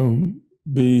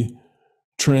 be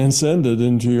transcended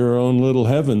into your own little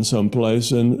heaven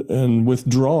someplace and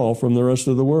withdraw from the rest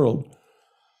of the world.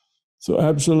 So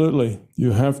absolutely,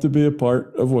 you have to be a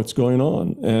part of what's going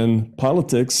on. And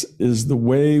politics is the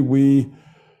way we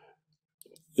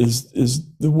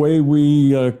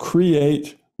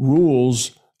create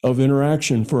rules of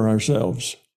interaction for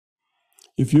ourselves.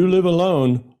 If you live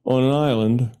alone on an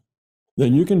island,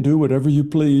 then you can do whatever you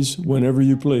please, whenever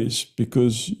you please,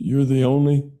 because you're the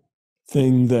only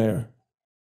thing there.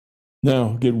 Now,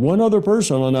 get one other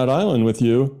person on that island with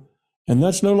you, and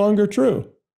that's no longer true.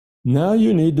 Now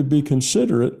you need to be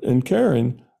considerate and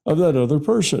caring of that other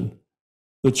person.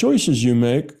 The choices you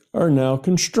make are now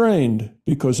constrained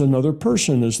because another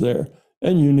person is there,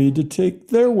 and you need to take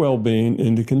their well-being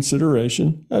into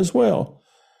consideration as well.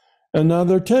 And now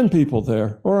there are 10 people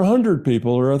there, or 100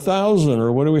 people, or 1,000,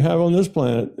 or what do we have on this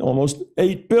planet? Almost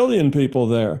 8 billion people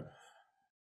there.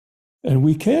 And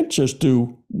we can't just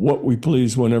do what we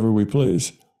please whenever we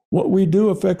please. What we do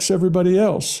affects everybody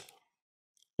else.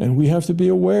 And we have to be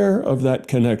aware of that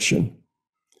connection.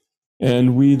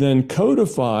 And we then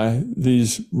codify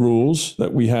these rules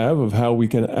that we have of how we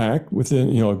can act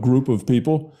within, a group of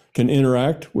people can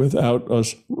interact without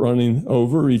us running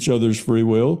over each other's free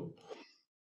will.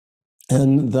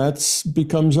 And that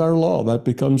becomes our law. That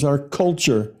becomes our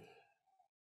culture.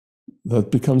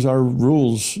 That becomes our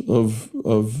rules of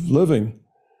living.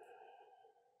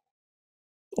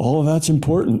 All of that's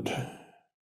important.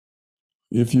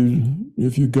 If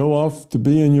you go off to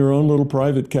be in your own little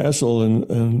private castle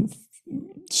and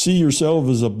see yourself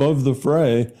as above the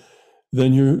fray,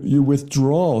 then you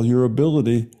withdraw your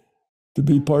ability to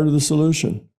be part of the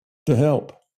solution, to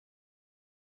help.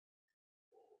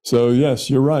 So yes,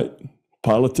 you're right.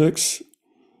 Politics,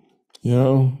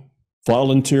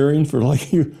 volunteering for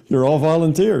you're all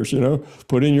volunteers,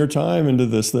 putting your time into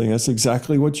this thing. That's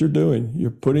exactly what you're doing.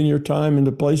 You're putting your time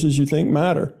into places you think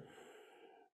matter.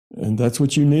 And that's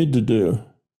what you need to do.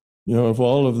 If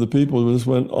all of the people just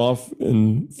went off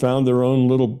and found their own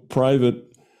little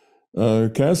private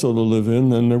castle to live in,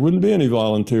 then there wouldn't be any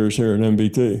volunteers here in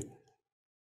MBT.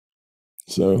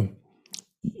 So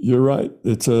you're right.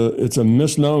 It's a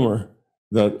misnomer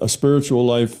that a spiritual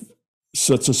life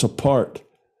sets us apart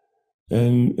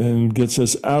and gets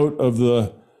us out of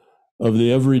the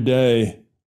everyday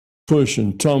push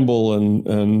and tumble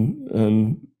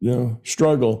and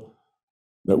struggle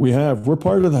that we have. We're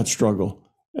part of that struggle,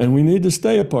 and we need to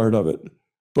stay a part of it.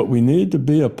 But we need to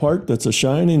be a part that's a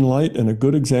shining light and a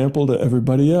good example to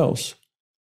everybody else.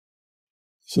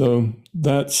 So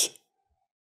that's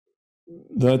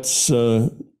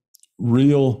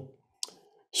real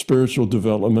spiritual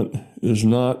development is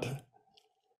not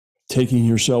taking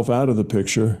yourself out of the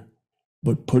picture,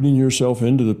 but putting yourself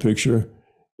into the picture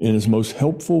in as most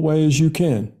helpful way as you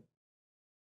can.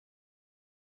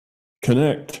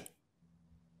 Connect.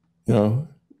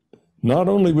 Not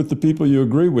only with the people you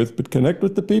agree with, but connect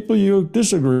with the people you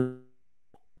disagree with.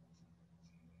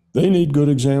 They need good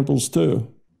examples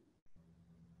too.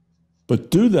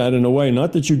 But do that in a way,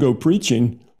 not that you go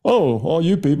preaching, oh, all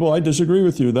you people, I disagree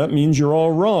with you. That means you're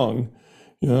all wrong.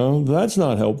 You know, that's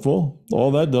not helpful.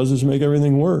 All that does is make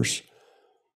everything worse.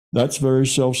 That's very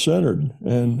self-centered,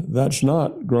 and that's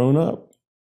not grown up.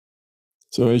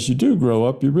 So as you do grow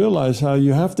up, you realize how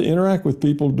you have to interact with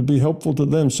people to be helpful to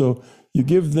them. So you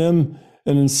give them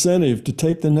an incentive to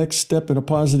take the next step in a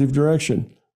positive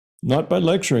direction, not by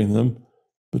lecturing them,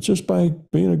 but just by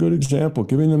being a good example,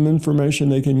 giving them information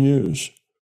they can use,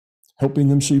 helping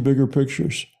them see bigger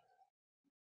pictures,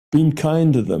 being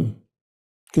kind to them,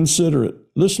 considerate,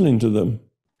 listening to them.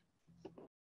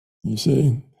 You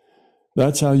see,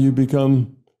 that's how you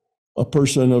become a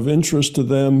person of interest to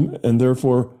them, and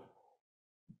therefore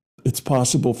it's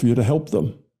possible for you to help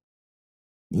them.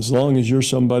 As long as you're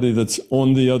somebody that's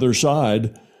on the other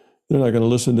side, they're not going to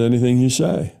listen to anything you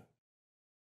say.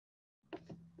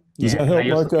 Does that help,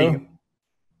 Marco?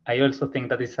 I also think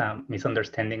that is a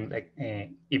misunderstanding. Like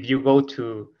if you go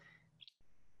to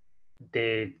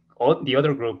the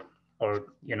other group, or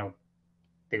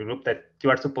the group that you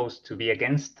are supposed to be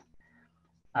against,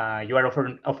 you are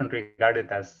often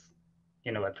regarded as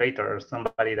a traitor or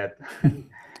somebody that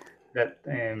that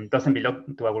doesn't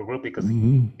belong to our group, because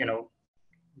you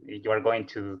are going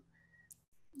to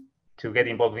get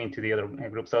involved into the other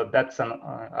group. So that's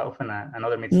often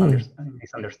another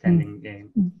misunderstanding.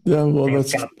 Yeah, well,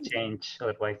 things cannot change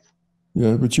otherwise.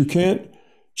 Yeah, but you can't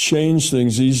change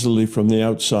things easily from the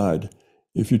outside.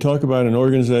 If you talk about an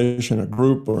organization, a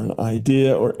group, or an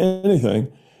idea, or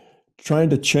anything, trying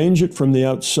to change it from the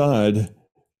outside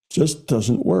just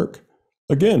doesn't work.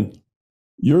 Again,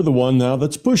 you're the one now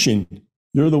that's pushing.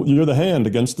 You're the hand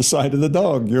against the side of the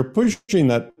dog. You're pushing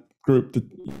that group to,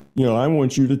 I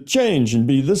want you to change and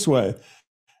be this way.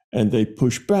 And they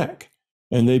push back,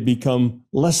 and they become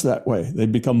less that way. They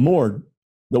become more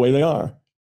the way they are.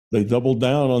 They double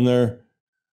down on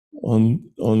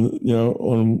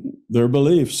their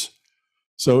beliefs.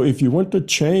 So if you want to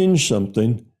change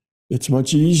something, it's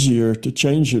much easier to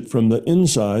change it from the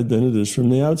inside than it is from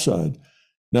the outside.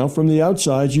 Now, from the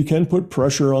outside, you can put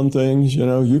pressure on things.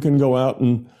 You can go out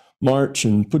and march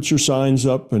and put your signs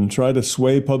up and try to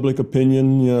sway public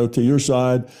opinion, to your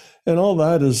side. And all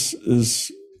that is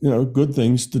good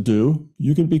things to do.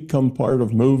 You can become part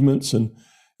of movements, and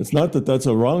it's not that that's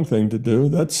a wrong thing to do.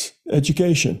 That's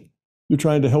education. You're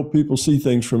trying to help people see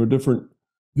things from a different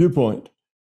viewpoint.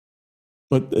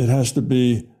 But it has to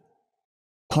be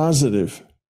positive.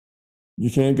 You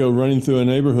can't go running through a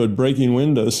neighborhood, breaking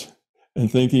windows, and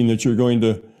thinking that you're going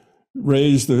to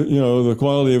raise the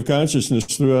quality of consciousness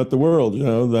throughout the world.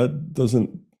 That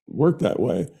doesn't work that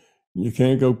way. You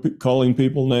can't go calling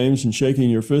people names and shaking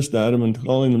your fist at them and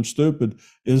calling them stupid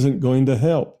isn't going to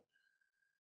help.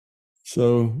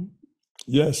 So,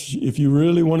 yes, if you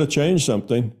really want to change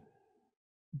something,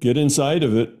 get inside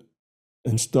of it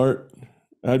and start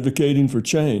advocating for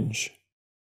change.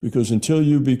 Because until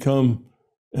you become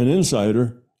an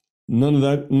insider,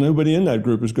 nobody in that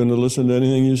group is going to listen to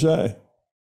anything you say,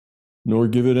 nor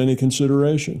give it any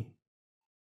consideration.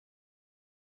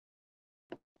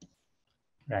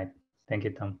 Right. Thank you,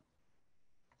 Tom.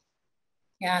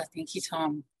 Yeah, thank you,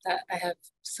 Tom. I have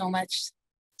so much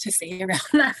to say around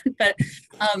that, but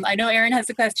I know Aaron has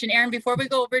a question. Aaron, before we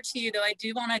go over to you, though, I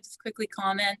do want to just quickly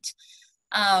comment.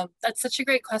 That's such a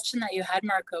great question that you had,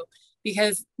 Marco,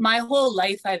 because my whole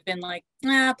life I've been like,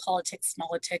 politics,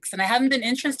 and I haven't been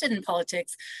interested in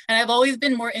politics. And I've always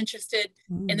been more interested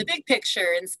in the big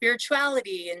picture and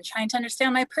spirituality and trying to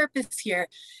understand my purpose here.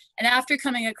 And after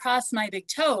coming across my big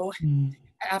toe,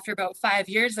 after about 5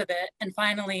 years of it, and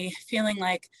finally feeling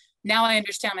like now I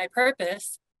understand my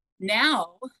purpose,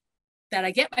 now that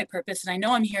I get my purpose and I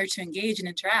know I'm here to engage and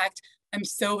interact, I'm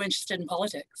so interested in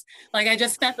politics. Like, I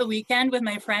just spent the weekend with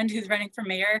my friend who's running for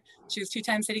mayor. She was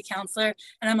 2-time city councilor.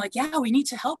 And I'm like, yeah, we need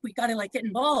to help. We got to get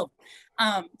involved.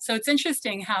 So it's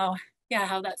interesting how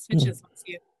that switches once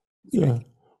you. Yeah.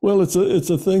 Well, it's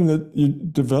a thing that you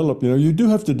develop. You do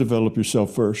have to develop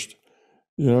yourself first.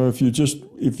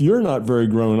 If you're not very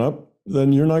grown up,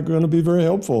 then you're not going to be very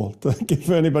helpful to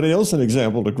give anybody else an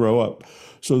example to grow up.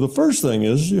 So the first thing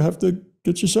is you have to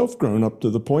get yourself grown up to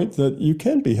the point that you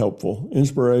can be helpful,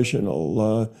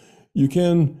 inspirational. You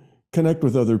can connect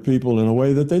with other people in a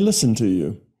way that they listen to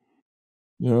you.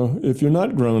 If you're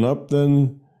not grown up,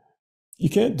 then you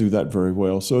can't do that very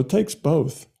well. So it takes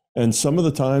both. And some of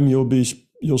the time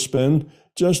you'll spend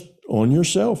just on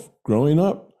yourself, growing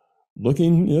up,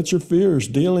 looking at your fears,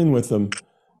 dealing with them.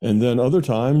 And then other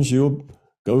times you'll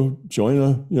go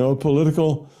join a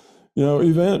political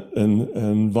event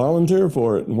and volunteer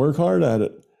for it and work hard at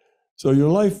it. So your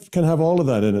life can have all of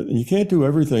that in it, and you can't do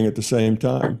everything at the same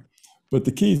time. But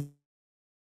the key,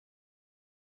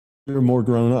 you're more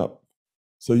grown up.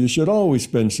 So you should always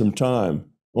spend some time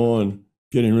on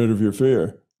getting rid of your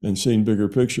fear and seeing bigger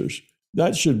pictures.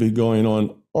 That should be going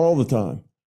on all the time.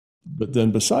 But then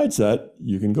besides that,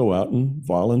 you can go out and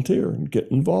volunteer and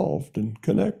get involved and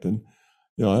connect. And,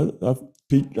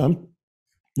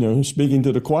 I'm speaking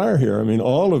to the choir here. I mean,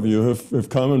 all of you have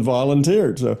come and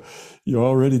volunteered. So you're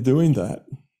already doing that.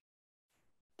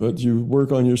 But you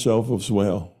work on yourself as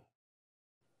well.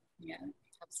 Yeah,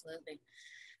 absolutely.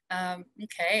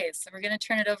 Okay, so we're going to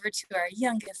turn it over to our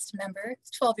youngest member,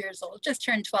 12 years old, just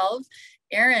turned 12.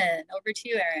 Aaron, over to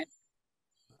you,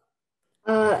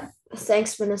 Aaron.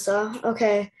 Thanks, Vanessa.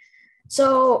 Okay,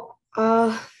 so,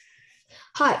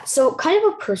 hi. So kind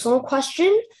of a personal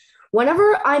question.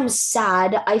 Whenever I'm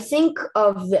sad, I think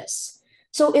of this.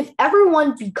 So if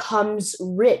everyone becomes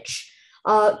rich,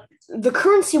 the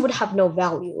currency would have no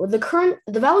value. The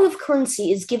value of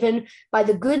currency is given by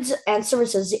the goods and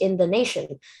services in the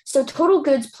nation. So total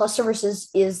goods plus services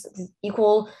is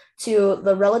equal to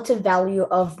the relative value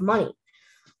of money.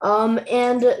 And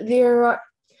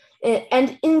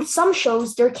in some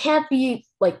shows, there can't be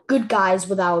like good guys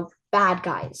without bad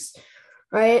guys,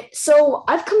 right? So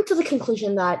I've come to the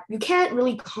conclusion that you can't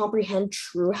really comprehend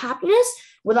true happiness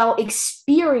without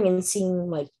experiencing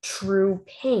like true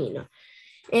pain.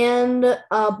 And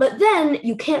but then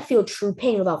you can't feel true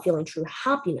pain without feeling true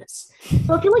happiness.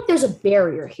 So I feel like there's a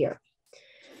barrier here.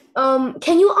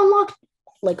 Can you unlock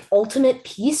like ultimate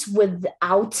peace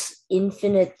without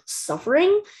infinite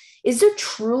suffering? Is there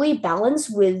truly balance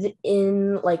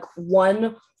within like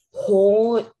one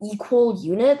whole equal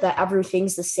unit that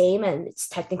everything's the same and it's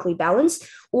technically balanced,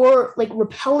 or like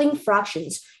repelling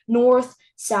fractions, north,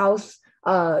 south,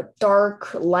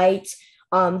 dark, light,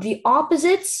 the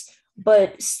opposites,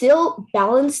 but still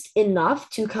balanced enough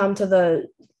to come to the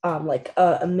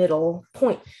a middle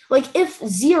point? Like if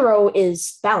 0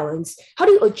 is balanced, how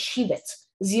do you achieve it?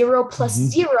 0 plus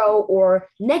 0 or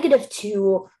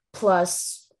 -2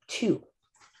 plus 2.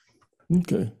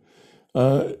 Okay.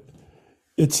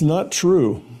 It's not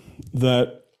true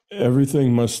that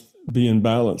everything must be in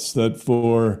balance, that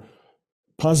for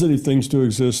positive things to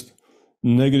exist,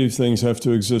 negative things have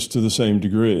to exist to the same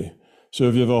degree. So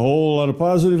if you have a whole lot of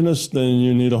positiveness, then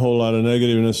you need a whole lot of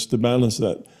negativeness to balance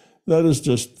that. That is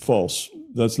just false.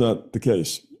 That's not the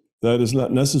case. That is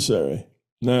not necessary.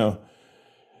 Now,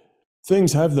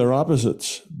 things have their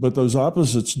opposites, but those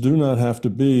opposites do not have to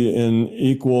be in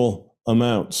equal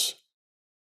amounts.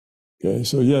 Okay,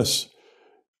 so yes,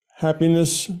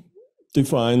 happiness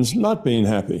defines not being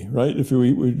happy, right? If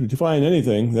we define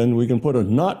anything, then we can put a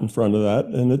not in front of that,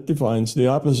 and it defines the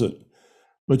opposite.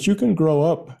 But you can grow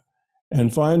up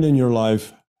and find in your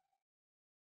life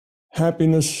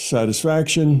happiness,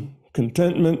 satisfaction,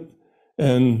 contentment,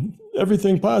 and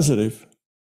everything positive.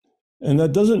 And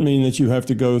that doesn't mean that you have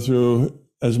to go through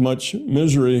as much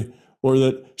misery, or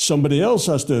that somebody else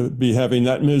has to be having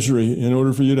that misery in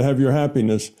order for you to have your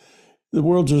happiness. The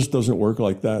world just doesn't work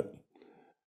like that.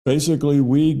 Basically,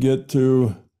 we get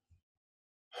to,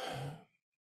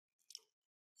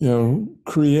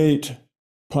 create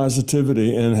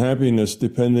positivity and happiness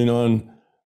depending on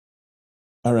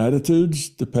our attitudes,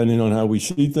 depending on how we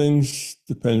see things,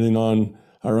 depending on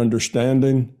our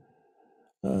understanding,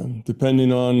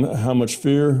 depending on how much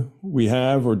fear we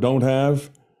have or don't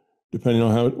have, depending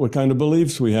on what kind of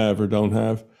beliefs we have or don't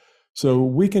have. So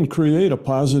we can create a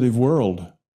positive world.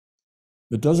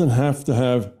 It doesn't have to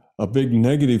have a big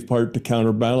negative part to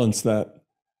counterbalance that.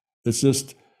 It's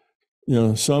just,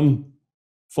 some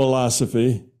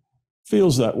philosophy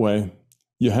feels that way.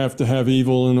 You have to have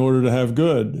evil in order to have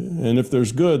good. And if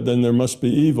there's good, then there must be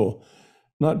evil.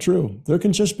 Not true. There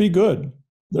can just be good.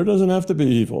 There doesn't have to be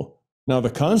evil. Now, the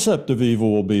concept of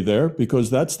evil will be there because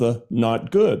that's the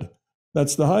not good.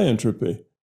 That's the high entropy.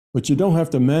 But you don't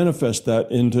have to manifest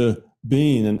that into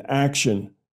being and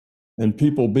action and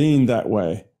people being that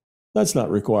way. That's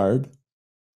not required.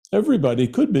 Everybody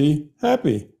could be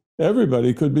happy.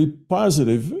 Everybody could be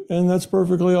positive, and that's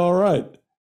perfectly all right.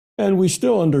 And we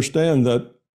still understand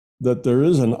that there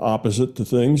is an opposite to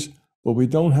things, but we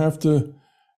don't have to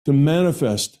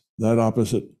manifest that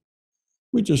opposite.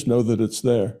 We just know that it's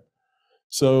there.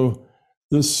 So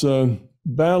this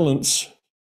balance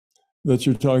that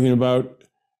you're talking about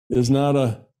is not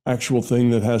an actual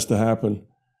thing that has to happen.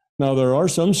 Now, there are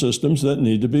some systems that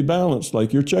need to be balanced,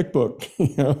 like your checkbook.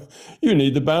 You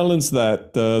need to balance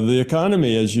that. The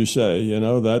economy, as you say,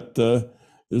 that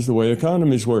is the way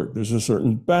economies work. There's a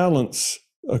certain balance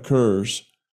occurs.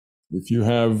 If you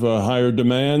have higher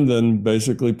demand, then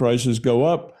basically prices go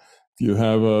up. If you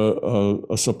have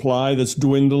a supply that's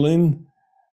dwindling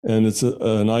and it's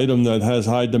an item that has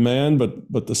high demand,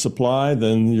 but the supply,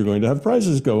 then you're going to have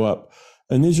prices go up.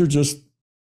 And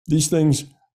these things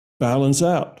balance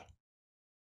out.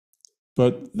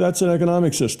 But that's an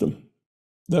economic system.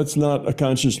 That's not a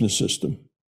consciousness system.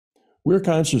 We're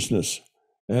consciousness,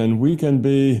 and we can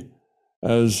be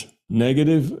as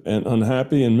negative and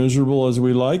unhappy and miserable as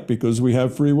we like because we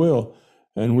have free will.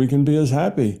 And we can be as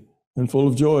happy and full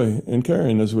of joy and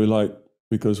caring as we like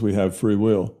because we have free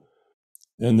will.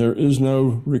 And there is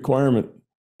no requirement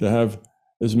to have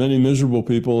as many miserable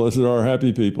people as there are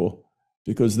happy people,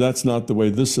 because that's not the way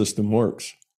this system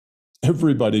works.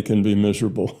 Everybody can be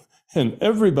miserable and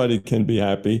everybody can be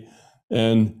happy.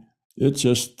 And it's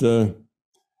just, the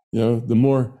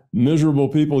more miserable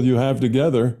people you have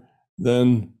together,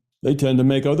 then they tend to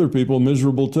make other people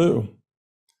miserable too.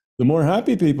 The more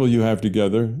happy people you have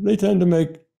together, they tend to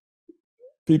make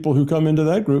people who come into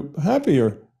that group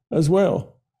happier as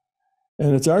well.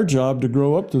 And it's our job to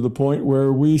grow up to the point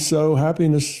where we sow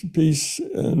happiness, peace,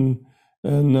 and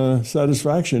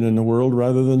satisfaction in the world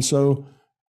rather than sow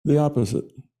the opposite.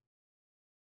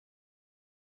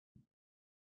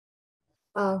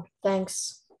 Oh,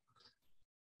 thanks.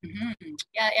 Mm-hmm.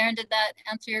 Yeah, Aaron, did that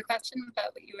answer your question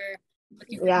about what you were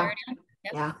looking for clarity on?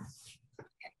 Yep. Yeah.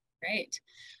 Okay, great.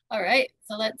 All right,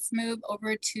 so let's move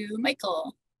over to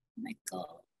Michael.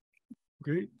 Michael.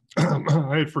 Great.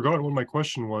 I had forgotten what my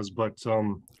question was, but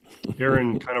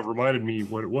Aaron kind of reminded me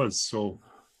what it was. So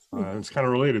it's kind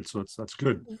of related, so that's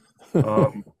good.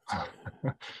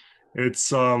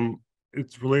 It's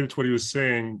related to what he was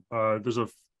saying. There's a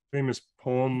famous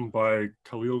poem by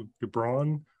Khalil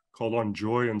Gibran called On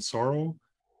Joy and Sorrow.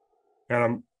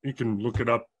 And you can look it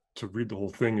up to read the whole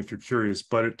thing if you're curious,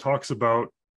 but it talks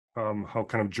about how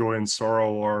kind of joy and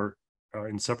sorrow are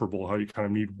inseparable, how you kind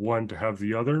of need one to have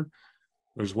the other.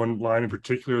 There's one line in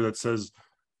particular that says,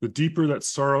 the deeper that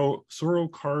sorrow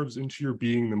carves into your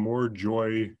being, the more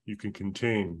joy you can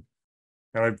contain.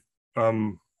 And I've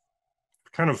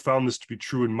kind of found this to be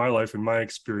true in my life, in my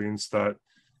experience, that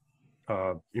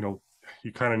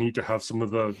you kind of need to have some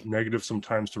of the negative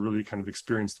sometimes to really kind of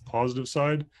experience the positive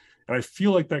side. And I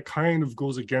feel like that kind of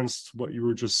goes against what you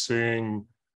were just saying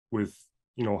with,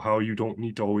 how you don't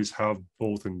need to always have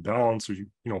both in balance, or you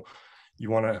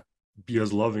want to be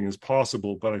as loving as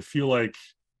possible. But I feel like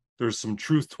there's some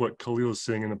truth to what Khalil is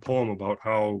saying in the poem about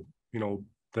how,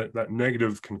 that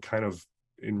negative can kind of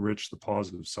enrich the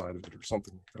positive side of it or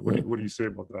something. What do you say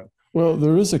about that? Well,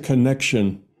 there is a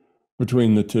connection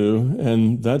between the two,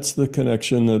 and that's the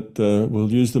connection that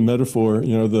we'll use the metaphor,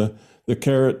 the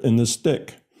carrot and the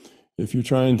stick. If you're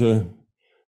trying to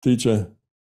teach a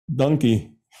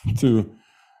donkey to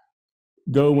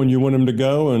go when you want him to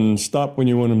go and stop when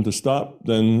you want him to stop,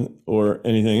 or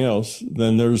anything else,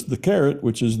 then there's the carrot,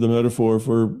 which is the metaphor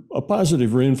for a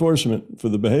positive reinforcement for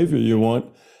the behavior you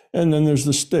want. And then there's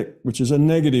the stick, which is a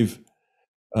negative,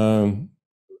 a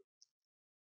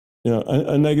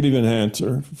negative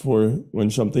enhancer for when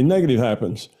something negative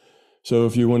happens. So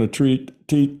if you want to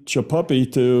teach a puppy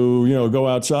to, go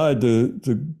outside to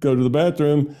go to the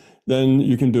bathroom, then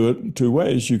you can do it two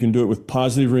ways. You can do it with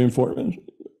positive reinforcement,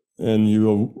 and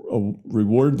you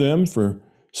reward them for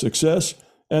success.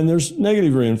 And there's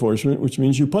negative reinforcement, which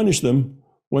means you punish them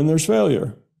when there's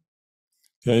failure.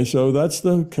 Okay, so that's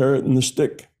the carrot and the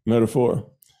stick metaphor.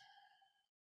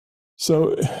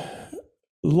 So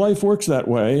life works that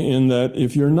way, in that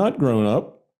if you're not grown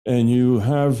up and you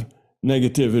have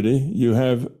negativity, you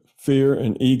have fear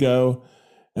and ego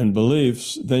and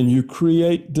beliefs, then you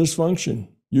create dysfunction.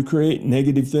 You create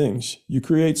negative things. You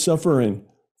create suffering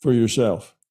for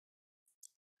yourself.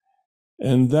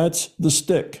 And that's the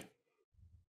stick.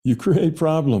 You create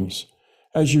problems.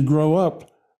 As you grow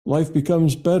up, life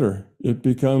becomes better. It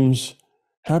becomes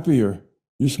happier.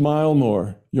 You smile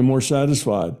more. You're more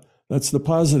satisfied. That's the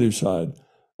positive side.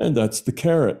 And that's the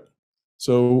carrot.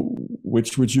 So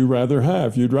which would you rather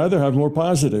have? You'd rather have more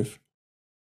positive.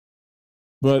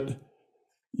 But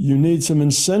you need some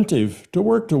incentive to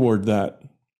work toward that.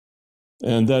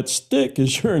 And that stick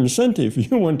is your incentive.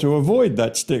 You want to avoid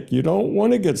that stick. You don't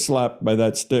want to get slapped by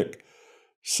that stick.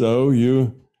 So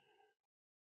you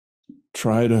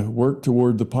try to work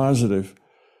toward the positive.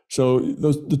 So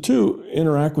the two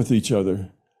interact with each other.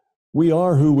 We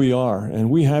are who we are, and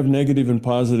we have negative and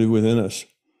positive within us.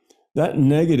 That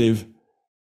negative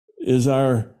is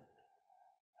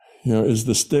is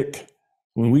the stick.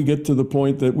 When we get to the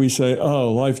point that we say,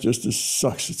 oh, life just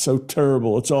sucks. It's so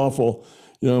terrible. It's awful.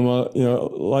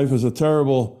 Life is a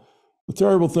terrible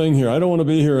thing here. I don't want to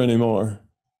be here anymore.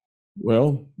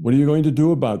 Well, what are you going to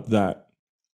do about that?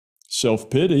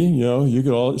 self-pity, you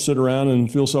could all sit around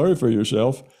and feel sorry for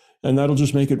yourself, and that'll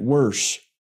just make it worse.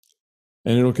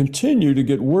 And it'll continue to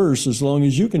get worse as long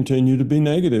as you continue to be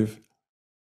negative.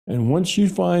 And once you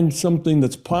find something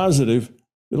that's positive,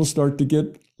 it'll start to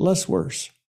get less worse.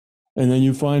 And then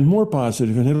you find more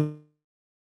positive, and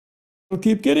it'll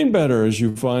keep getting better as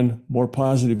you find more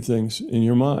positive things in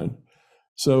your mind.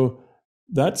 So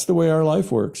that's the way our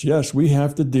life works. Yes, we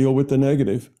have to deal with the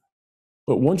negative.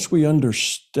 But once we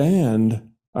understand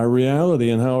our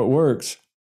reality and how it works,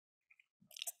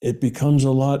 it becomes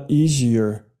a lot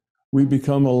easier. We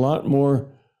become a lot more,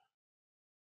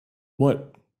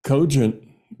 cogent.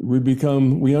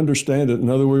 We understand it. In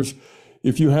other words,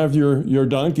 if you have your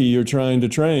donkey you're trying to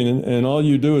train, and all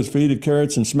you do is feed it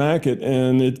carrots and smack it,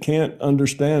 and it can't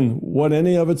understand what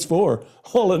any of it's for.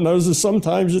 All it knows is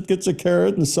sometimes it gets a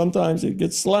carrot and sometimes it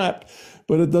gets slapped,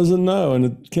 but it doesn't know and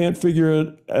it can't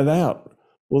figure it out.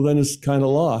 Well, then it's kind of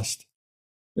lost.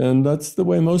 And that's the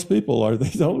way most people are.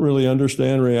 They don't really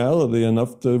understand reality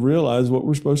enough to realize what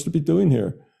we're supposed to be doing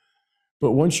here.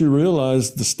 But once you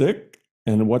realize the stick,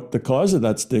 and what the cause of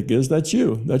that stick is, that's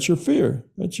you. That's your fear.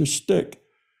 That's your stick.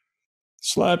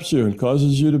 Slaps you and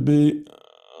causes you to be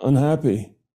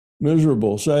unhappy,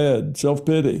 miserable, sad,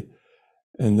 self-pity.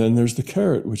 And then there's the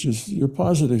carrot, which is your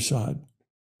positive side,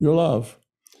 your love,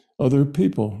 other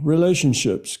people,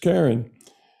 relationships, caring.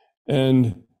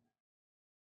 And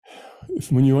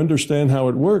when you understand how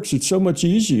it works, it's so much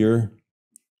easier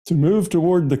to move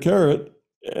toward the carrot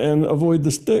and avoid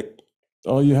the stick.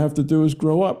 All you have to do is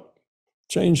grow up.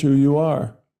 Change who you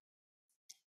are.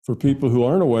 For people who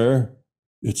aren't aware,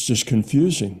 it's just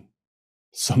confusing.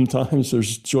 Sometimes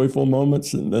there's joyful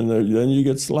moments, and then you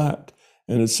get slapped,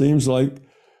 and it seems like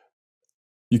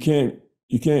you can't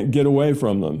get away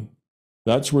from them.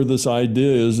 That's where this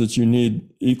idea is that you need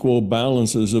equal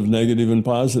balances of negative and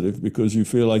positive, because you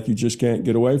feel like you just can't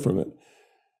get away from it,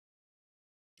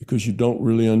 because you don't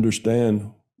really understand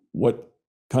what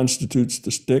constitutes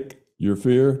the stick, your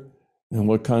fear, and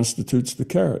what constitutes the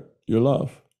carrot, your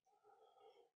love.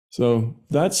 So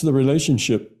that's the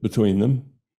relationship between them.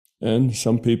 And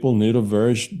some people need a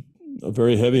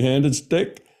very heavy-handed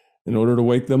stick in order to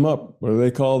wake them up. What do they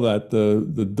call that?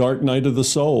 The dark night of the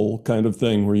soul kind of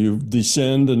thing, where you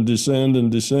descend and descend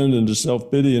and descend into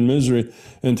self-pity and misery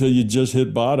until you just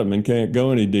hit bottom and can't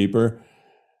go any deeper.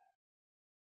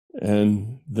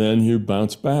 And then you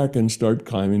bounce back and start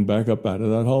climbing back up out of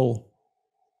that hole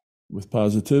with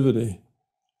positivity.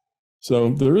 So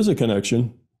there is a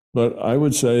connection, but I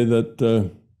would say that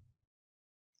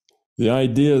the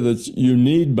idea that you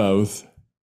need both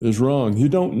is wrong. You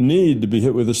don't need to be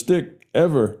hit with a stick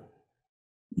ever.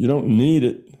 You don't need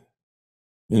it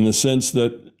in the sense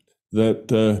that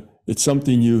it's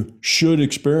something you should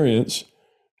experience.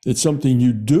 It's something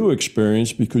you do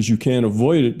experience because you can't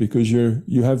avoid it, because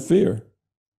you have fear.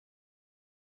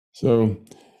 So,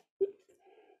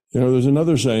 there's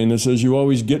another saying that says you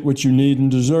always get what you need and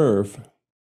deserve.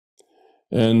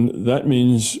 And that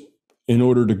means in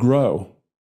order to grow.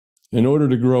 In order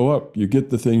to grow up, you get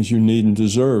the things you need and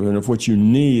deserve. And if what you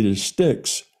need is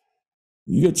sticks,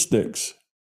 you get sticks.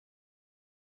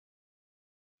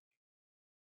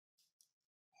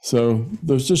 So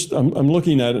I'm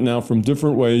looking at it now from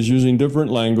different ways, using different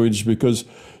language, because,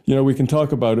 we can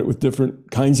talk about it with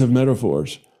different kinds of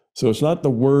metaphors. So it's not the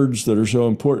words that are so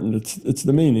important. It's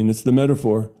the meaning. It's the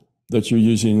metaphor that you're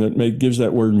using that gives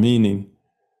that word meaning.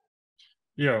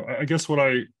 Yeah, I guess what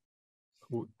I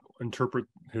interpret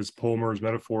his poem or his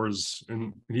metaphors,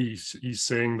 and he's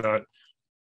saying that,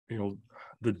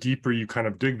 the deeper you kind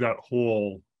of dig that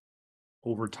hole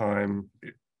over time,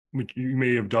 which you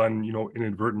may have done,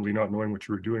 inadvertently, not knowing what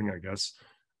you were doing, I guess.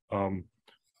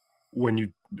 When you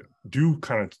do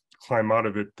kind of climb out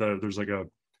of it, there's like a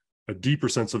deeper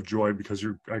sense of joy, because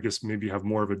I guess maybe have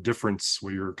more of a difference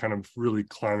where you're kind of really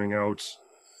climbing out,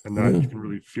 and that you can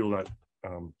really feel that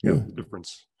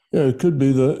difference. Yeah, it could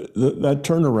be that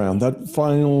turnaround, that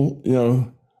final,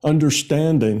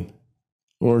 understanding,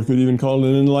 or you could even call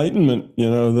it enlightenment,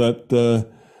 that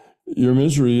your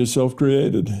misery is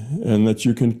self-created and that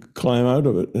you can climb out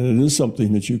of it. And it is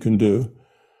something that you can do.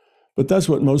 But that's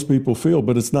what most people feel,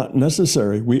 but it's not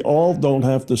necessary. We all don't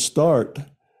have to start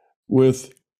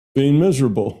with being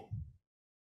miserable.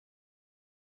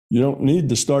 You don't need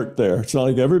to start there. It's not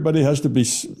like everybody has to be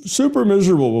super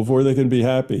miserable before they can be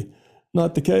happy.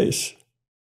 Not the case.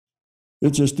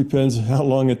 It just depends how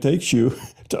long it takes you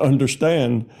to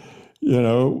understand,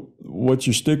 what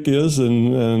your stick is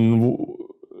and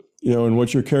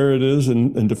what your carrot is,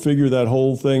 and to figure that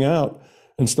whole thing out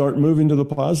and start moving to the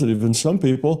positive. And some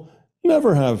people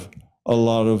never have a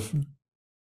lot of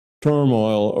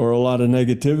turmoil or a lot of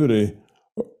negativity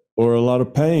or a lot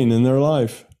of pain in their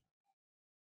life.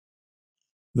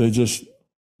 They just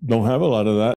don't have a lot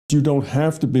of that. You don't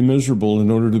have to be miserable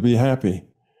in order to be happy.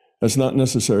 That's not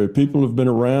necessary. People have been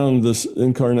around this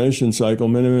incarnation cycle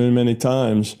many, many, many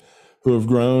times who have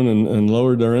grown and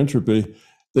lowered their entropy.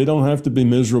 They don't have to be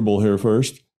miserable here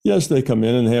first. Yes, they come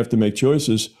in and they have to make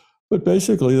choices, but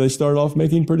basically they start off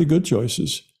making pretty good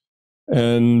choices.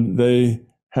 And they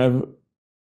have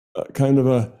kind of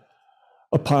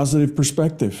a positive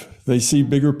perspective. They see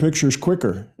bigger pictures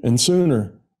quicker and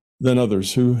sooner than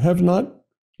others who have not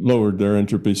lowered their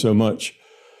entropy so much.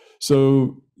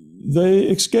 So they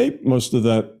escape most of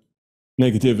that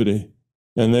negativity,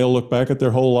 and they'll look back at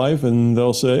their whole life and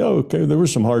they'll say, oh, okay, there were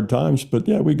some hard times, but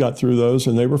yeah, we got through those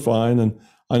and they were fine. And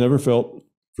I never felt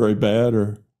very bad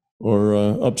or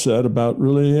upset about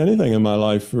really anything in my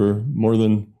life for more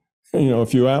than, a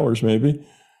few hours maybe.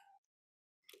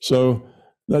 So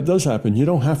that does happen. You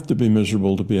don't have to be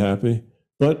miserable to be happy,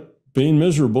 but being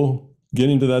miserable,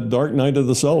 getting to that dark night of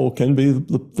the soul, can be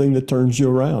the thing that turns you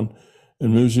around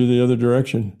and moves you the other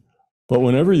direction. But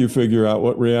whenever you figure out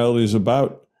what reality is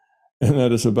about, and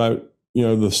that is about,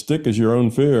 the stick is your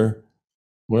own fear,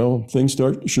 well, things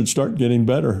should start getting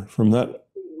better from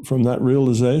that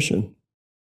realization.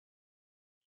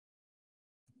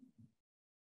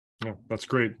 Yeah, that's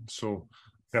great. So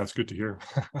yeah, it's good to hear.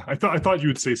 I thought you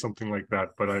would say something like that,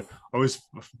 but I always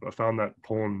found that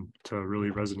poem to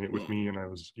really resonate with me, and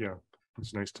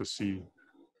it's nice to see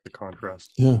the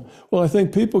contrast. Yeah. Well, I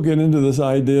think people get into this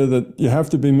idea that you have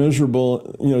to be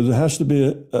miserable. There has to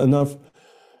be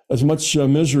as much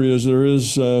misery as there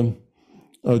is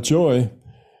joy,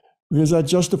 because that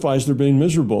justifies their being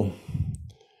miserable.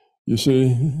 You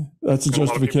see, that's a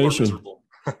justification.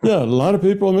 Yeah, a lot of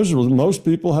people are miserable. Most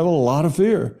people have a lot of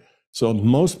fear. So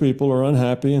most people are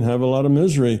unhappy and have a lot of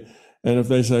misery. And if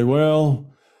they say,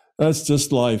 well, that's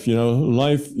just life,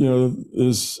 life,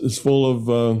 is full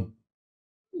of,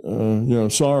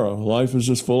 sorrow. Life is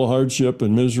just full of hardship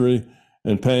and misery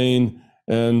and pain.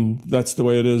 And that's the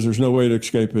way it is. There's no way to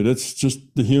escape it. It's just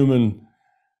the human,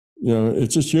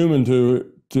 it's just human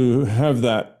to have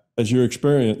that as your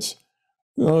experience.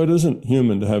 No, it isn't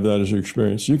human to have that as your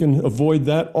experience. You can avoid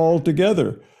that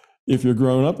altogether if you're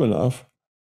grown up enough.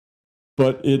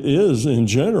 But it is, in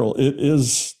general, it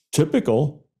is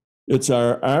typical. It's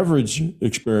our average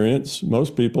experience.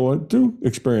 Most people do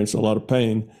experience a lot of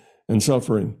pain and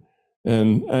suffering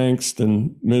and angst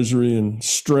and misery and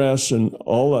stress and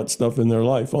all that stuff in their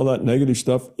life. All that negative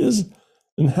stuff is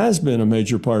and has been a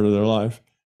major part of their life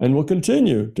and will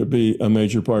continue to be a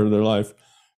major part of their life.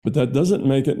 But that doesn't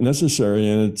make it necessary.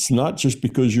 And it's not just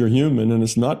because you're human, and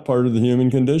it's not part of the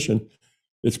human condition.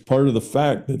 It's part of the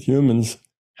fact that humans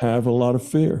have a lot of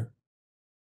fear.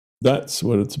 That's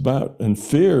what it's about. And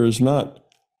fear is not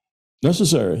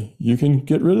necessary. You can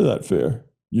get rid of that fear.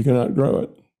 You can outgrow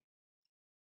it.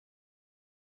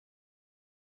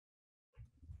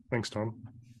 Thanks, Tom.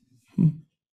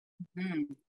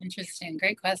 Interesting.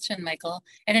 Great question, Michael.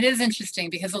 And it is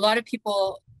interesting because a lot of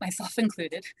people, myself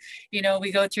included,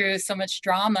 we go through so much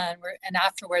drama and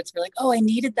afterwards we're like, oh, I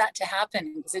needed that to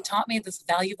happen because it taught me this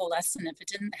valuable lesson. If it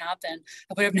didn't happen,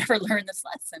 I would have never learned this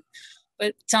lesson.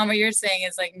 But Tom, what you're saying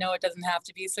is like, no, it doesn't have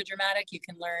to be so dramatic. You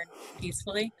can learn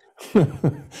peacefully.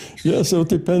 Yeah, so it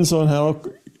depends on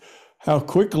how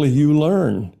quickly you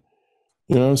learn.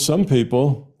 Some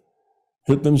people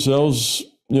hit themselves,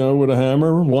 with a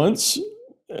hammer once,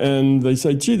 and they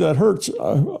say, gee, that hurts.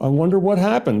 I wonder what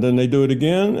happened. And they do it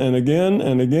again and again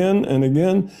and again and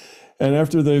again. And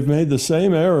after they've made the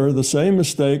same error, the same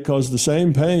mistake, caused the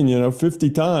same pain, 50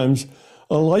 times,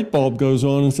 a light bulb goes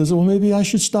on and says, well, maybe I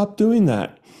should stop doing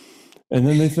that. And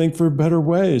then they think for better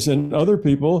ways. And other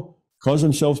people cause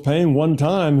themselves pain one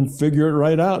time and figure it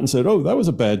right out and said, oh, that was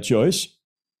a bad choice.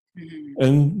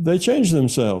 And they change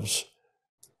themselves.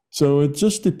 So it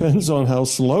just depends on how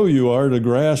slow you are to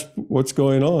grasp what's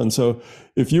going on. So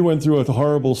if you went through a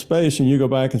horrible space and you go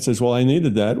back and says, well, I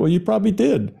needed that. Well, you probably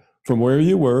did. From where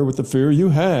you were with the fear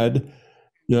you had,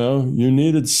 you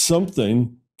needed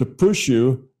something to push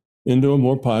you into a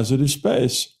more positive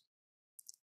space.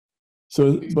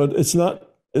 So, but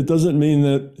it doesn't mean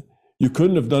that you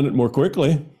couldn't have done it more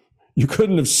quickly. You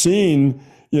couldn't have seen,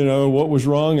 what was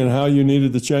wrong and how you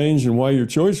needed to change and why your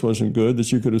choice wasn't good,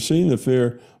 that you could have seen the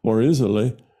fear more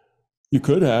easily. You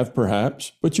could have,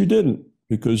 perhaps, but you didn't,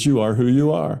 because you are who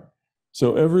you are.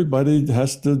 So everybody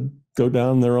has to go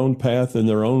down their own path in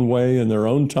their own way in their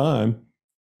own time.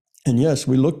 And yes,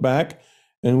 we look back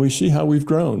and we see how we've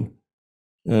grown.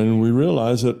 And we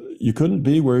realize that you couldn't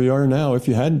be where you are now if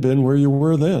you hadn't been where you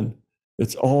were then.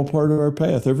 It's all part of our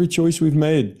path. Every choice we've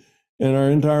made in our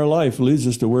entire life leads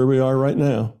us to where we are right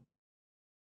now.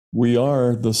 We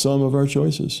are the sum of our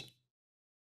choices.